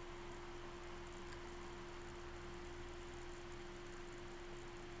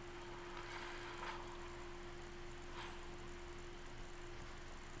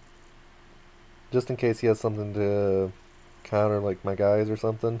 Just in case he has something to counter, like my guys or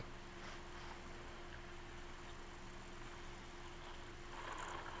something.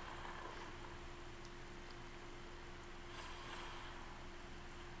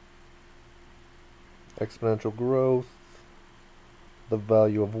 Exponential growth. The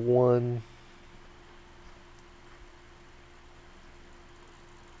value of 1.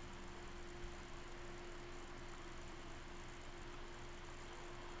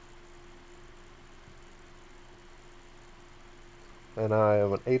 And I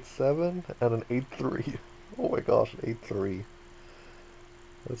have an 8-7 and an 8-3. Oh my gosh, an 8-3.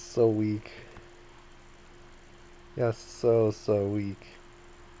 That's so weak. Yeah, so weak.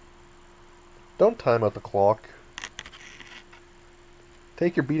 Don't time out the clock.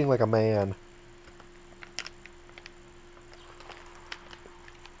 Take your beating like a man.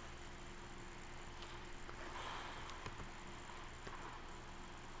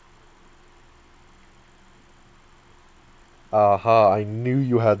 Aha, I knew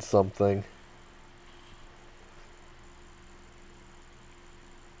you had something.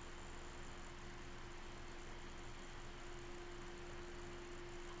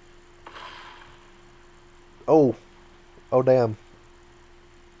 Oh, oh damn.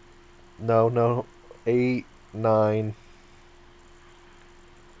 No, no. 8, 9.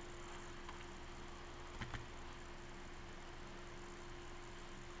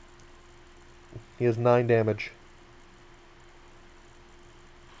 He has 9 damage.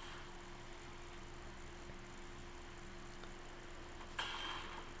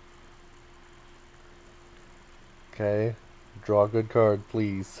 Okay. Draw a good card,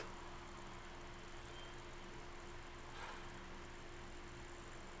 please.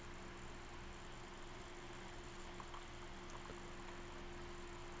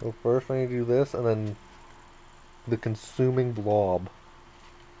 So first I need to do this, and then the consuming blob.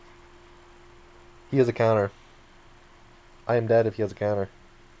 He has a counter. I am dead if he has a counter.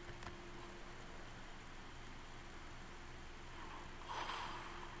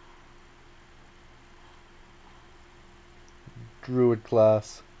 Druid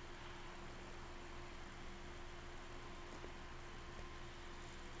class.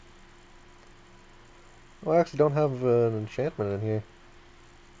 Oh, I actually don't have an enchantment in here.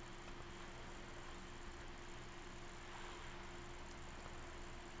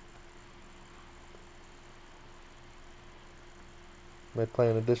 Might play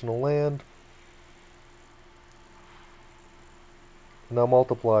an additional land. Now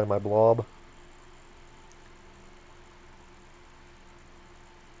multiply my blob.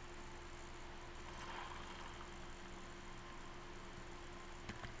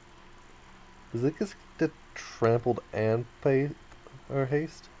 Does it get trampled and pay or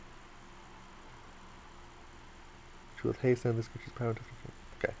haste? With haste and this creature's power difference.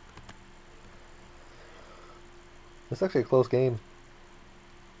 Okay. It's actually a close game.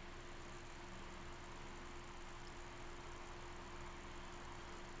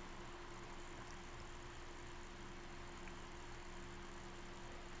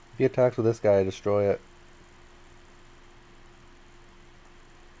 If he attacks with this guy, I destroy it.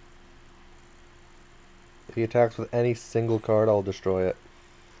 If he attacks with any single card, I'll destroy it.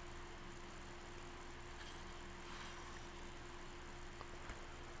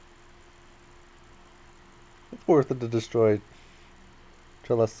 It's worth it to destroy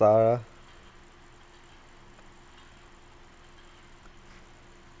Trilasara.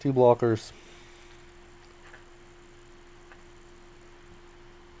 2 blockers.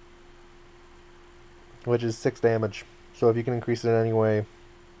 Which is 6 damage. So if you can increase it in any way,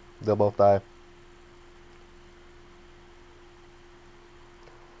 they'll both die.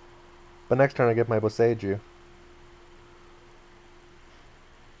 But next turn I get my Boseiju.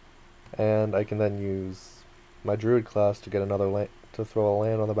 And I can then use my Druid class to get another land, to throw a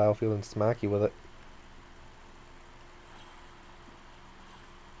land on the battlefield and smack you with it.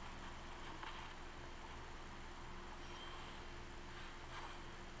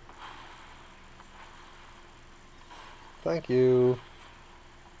 Thank you.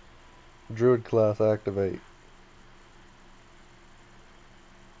 Druid class activate.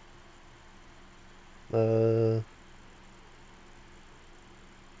 Uh,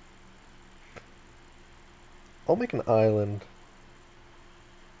 I'll make an island.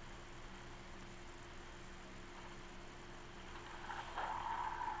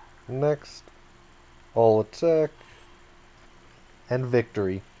 Next, all attack and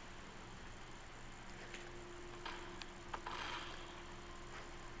victory.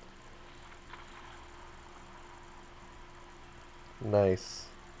 Nice.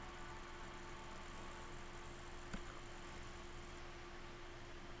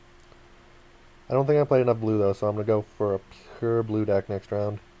 I don't think I played enough blue though, so I'm gonna go for a pure blue deck next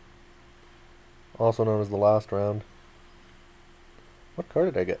round. Also known as the last round. What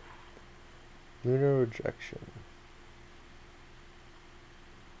card did I get? Lunar Rejection.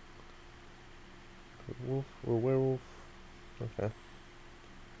 Wolf or werewolf? Okay.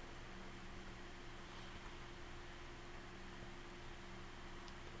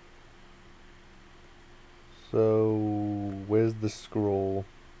 So, where's the scroll?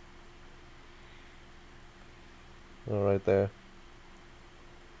 Oh, right there.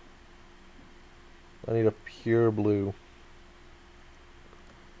 I need a pure blue.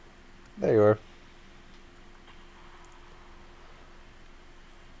 There you are.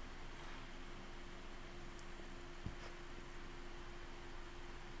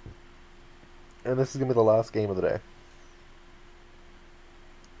 And this is gonna be the last game of the day.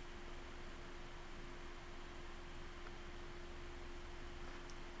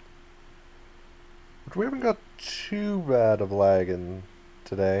 But we haven't got too bad of lagging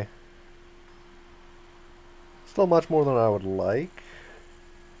today. Still much more than I would like.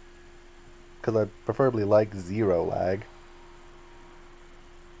 Because I preferably like zero lag.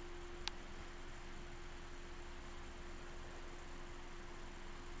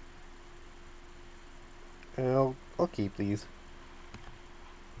 And I'll keep these.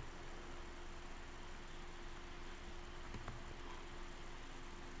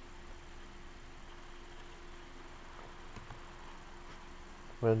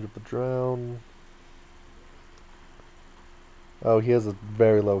 Revenge of the Drown. Oh, he has a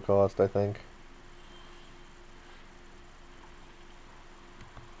very low cost, I think.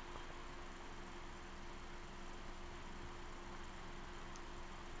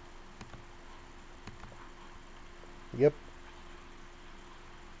 Yep.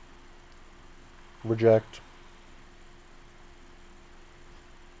 Reject.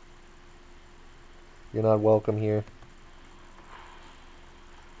 You're not welcome here.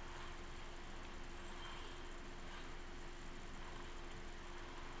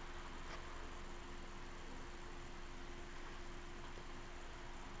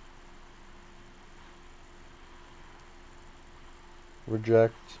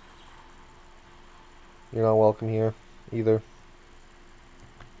 Reject. You're not welcome here either.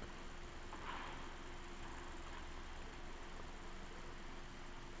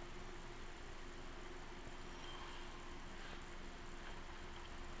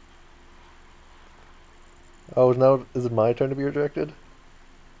 Oh, now is it my turn to be rejected?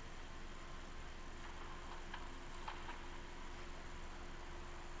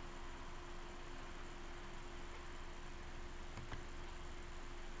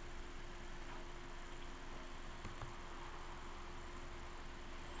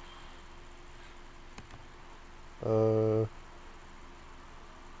 Uh.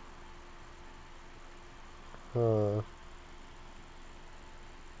 Huh.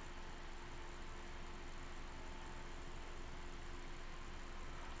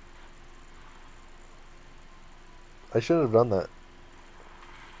 I shouldn't have done that.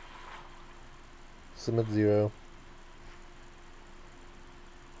 Submit 0.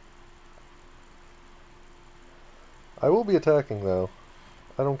 I will be attacking though.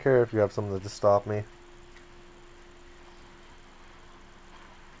 I don't care if you have something to stop me.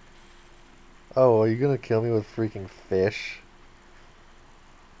 Oh, are you gonna kill me with freaking fish?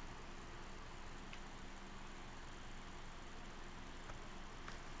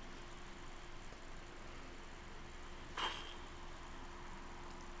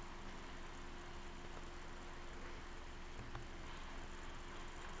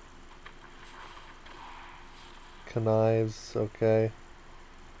 Connives, okay.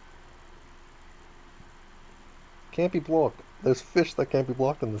 Can't be blocked. There's fish that can't be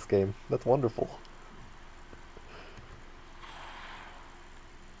blocked in this game. That's wonderful.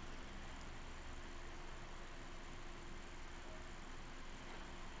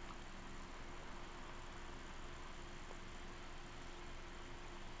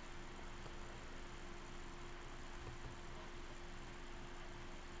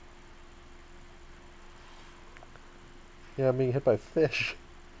 Yeah, I'm being hit by fish.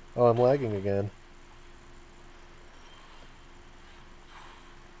 Oh, I'm lagging again.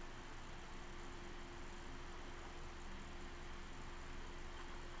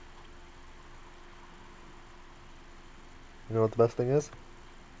 You know what the best thing is?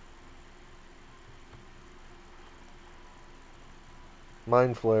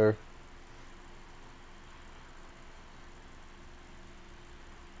 Mind Flare.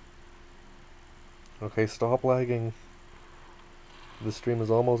 Okay, stop lagging. The stream is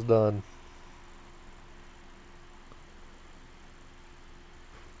almost done.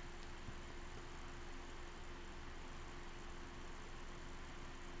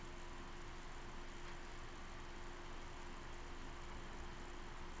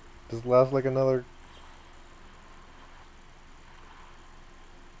 Just last like another...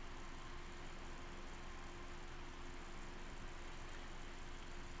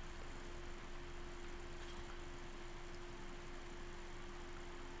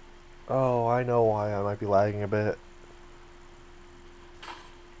 Oh, I know why I might be lagging a bit.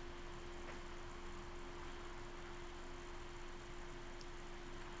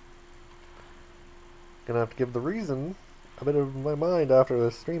 Gonna have to give the reason a bit of my mind after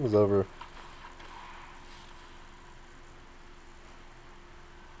this stream is over.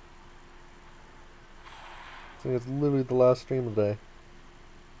 I think it's literally the last stream of the day.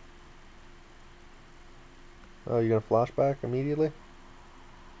 Oh, you're gonna flashback immediately?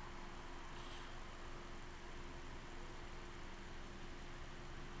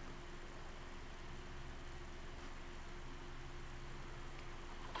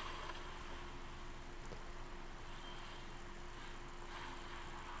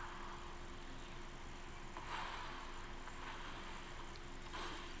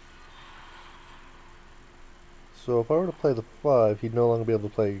 So if I were to play the 5, he'd no longer be able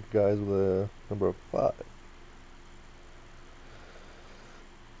to play guys with a number of 5.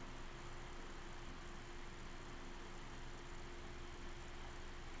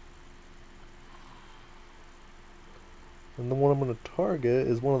 And the one I'm going to target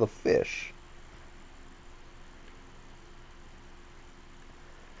is one of the fish.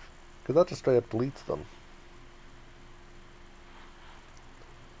 Because that just straight up deletes them.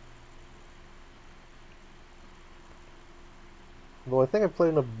 Though I think I've played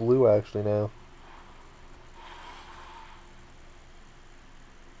enough blue actually now.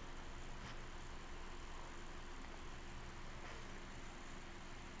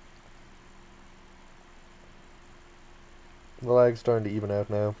 The lag's starting to even out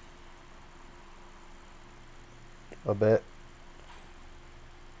now. A bit.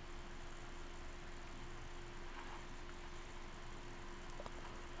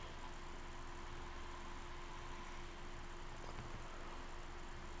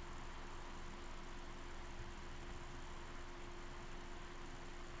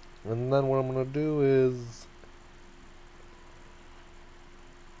 And then what I'm going to do is...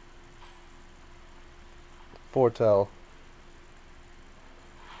 foretell.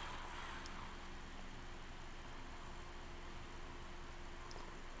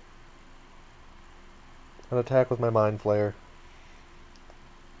 An attack with my Mind Flayer.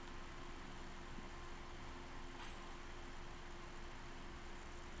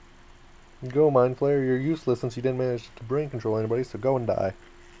 Go, Mind Flayer, you're useless since you didn't manage to brain control anybody, so go and die.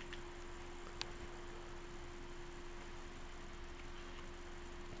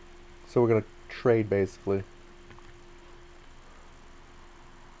 So we're gonna trade, basically.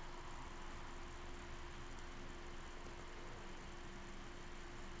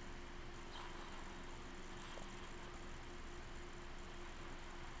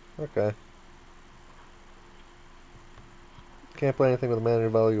 Okay. Can't play anything with a mana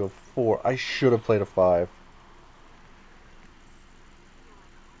value of 4. I should have played a 5.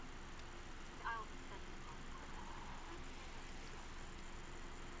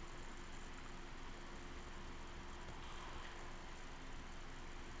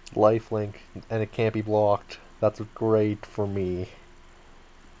 Lifelink, and it can't be blocked. That's great for me.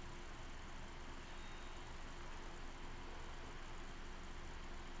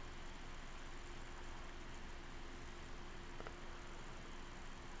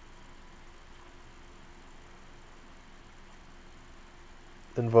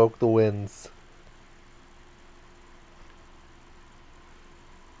 Invoke the winds.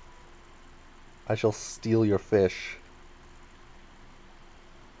 I shall steal your fish.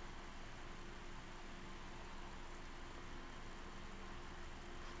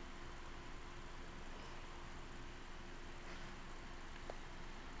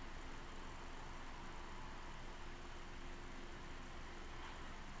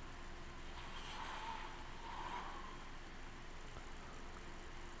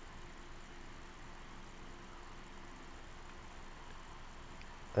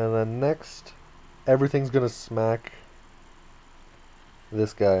 And then next, everything's gonna smack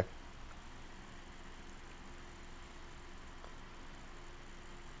this guy.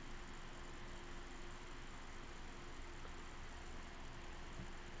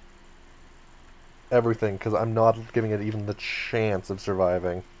 everything, because I'm not giving it even the chance of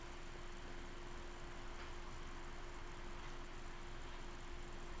surviving.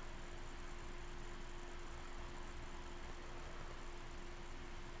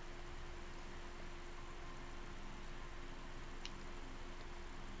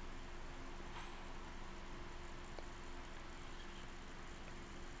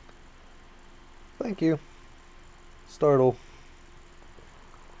 Thank you. Startle.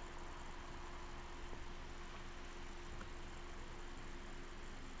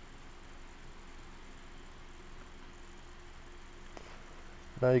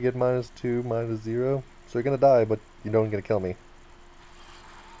 Now you get -2, -0. So you're gonna die, but you don't get to kill me.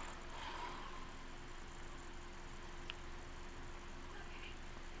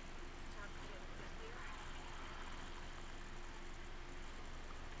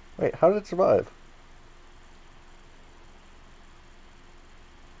 Wait, how did it survive?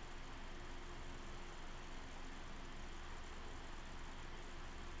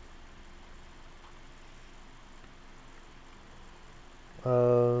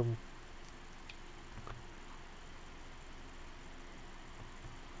 Um...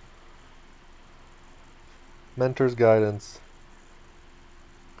 Mentor's Guidance.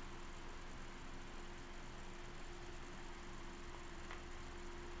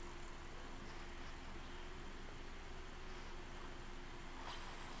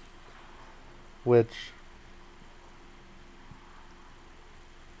 Which...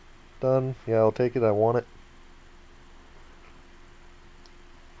 Done. Yeah, I'll take it. I want it.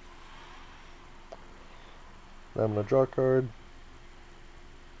 Now I'm gonna draw a card.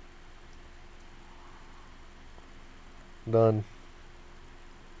 Done.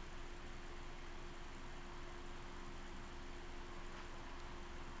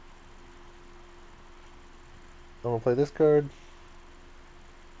 I'm gonna play this card.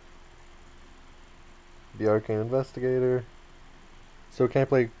 The Arcane Investigator. So can I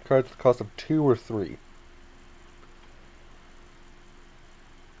play cards with the cost of 2 or 3?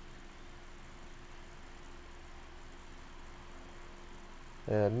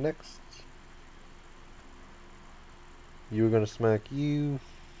 And next, you're gonna smack you.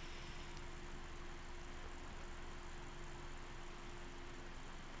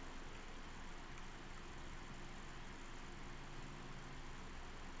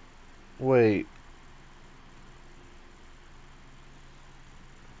 Wait.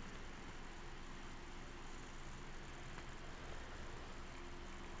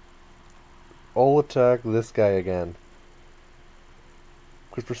 I'll attack this guy again.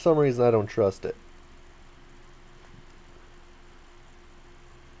 Because for some reason I don't trust it.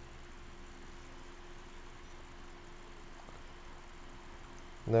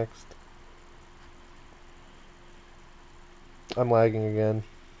 Next. I'm lagging again.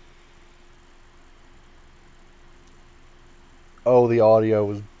 Oh, the audio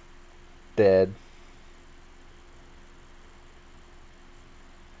was dead.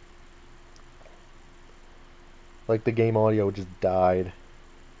 Like the game audio just died.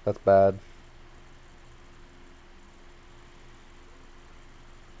 That's bad.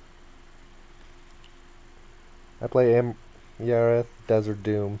 I play Yareth Desert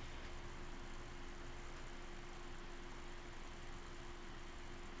Doom.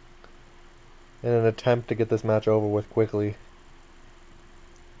 In an attempt to get this match over with quickly.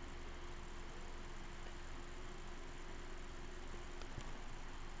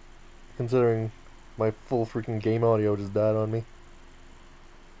 Considering my full freaking game audio just died on me.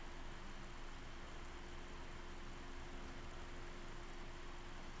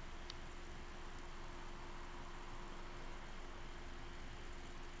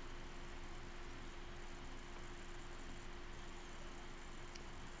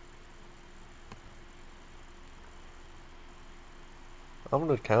 I'm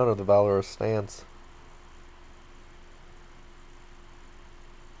gonna counter the Valorous Stance.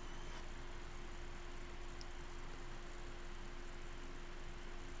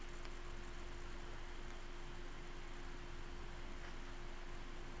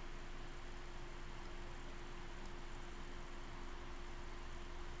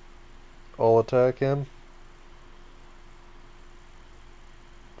 I'll attack him.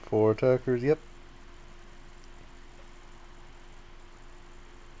 4 attackers, yep.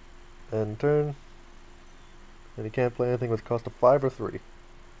 End turn. And he can't play anything with cost of 5 or 3.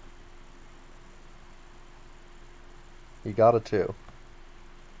 He got a 2.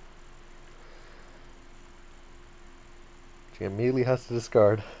 Which he immediately has to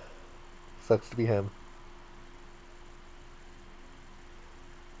discard. Sucks to be him.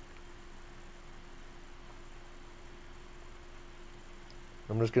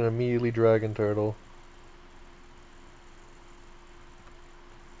 I'm just gonna immediately Dragon Turtle.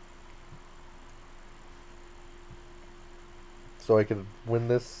 so I could win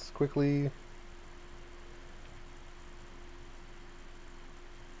this quickly.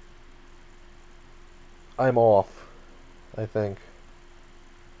 I'm off, I think.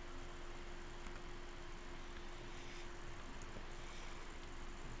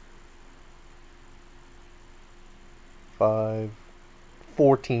 5,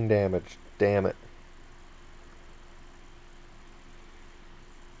 14 damage. Damn it.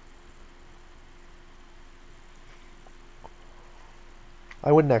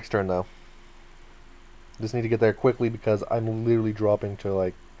 I win next turn though. Just need to get there quickly because I'm literally dropping to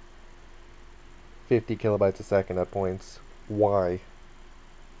like 50 kilobytes a second at points. Why?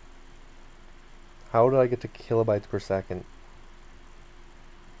 How did I get to kilobytes per second?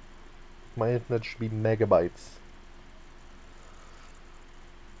 My internet should be megabytes.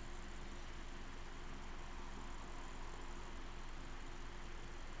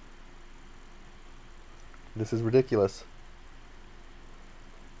 This is ridiculous.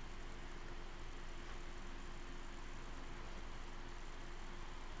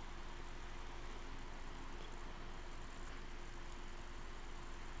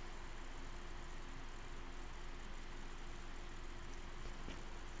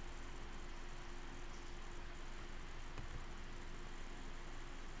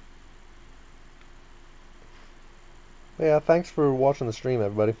 Yeah, thanks for watching the stream,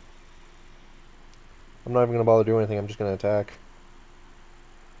 everybody. I'm not even going to bother doing anything, I'm just going to attack.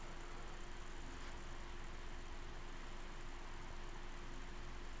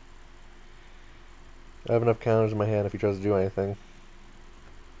 I have enough counters in my hand if he tries to do anything.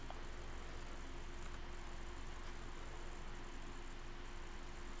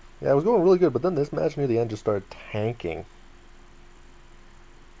 Yeah, I was going really good, but then this match near the end just started tanking.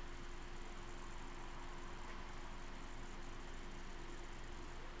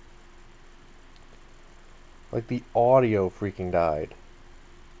 Like, the audio freaking died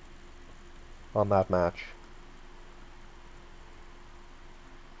on that match.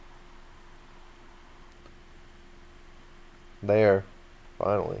 There.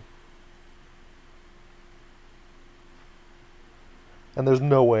 Finally. And there's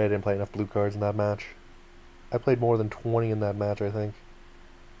no way I didn't play enough blue cards in that match. I played more than 20 in that match, I think.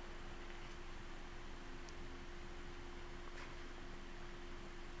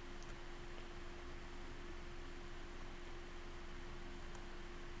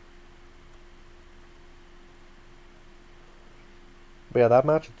 But yeah, that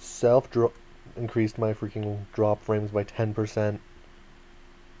match itself increased my freaking drop frames by 10%.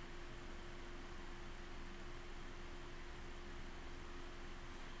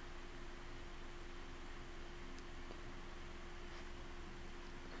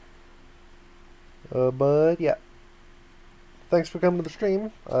 But yeah. Thanks for coming to the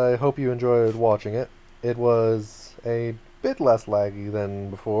stream. I hope you enjoyed watching it. It was a bit less laggy than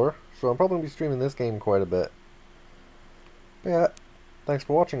before, so I'm probably going to be streaming this game quite a bit. But yeah, thanks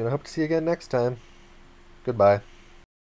for watching, and I hope to see you again next time. Goodbye.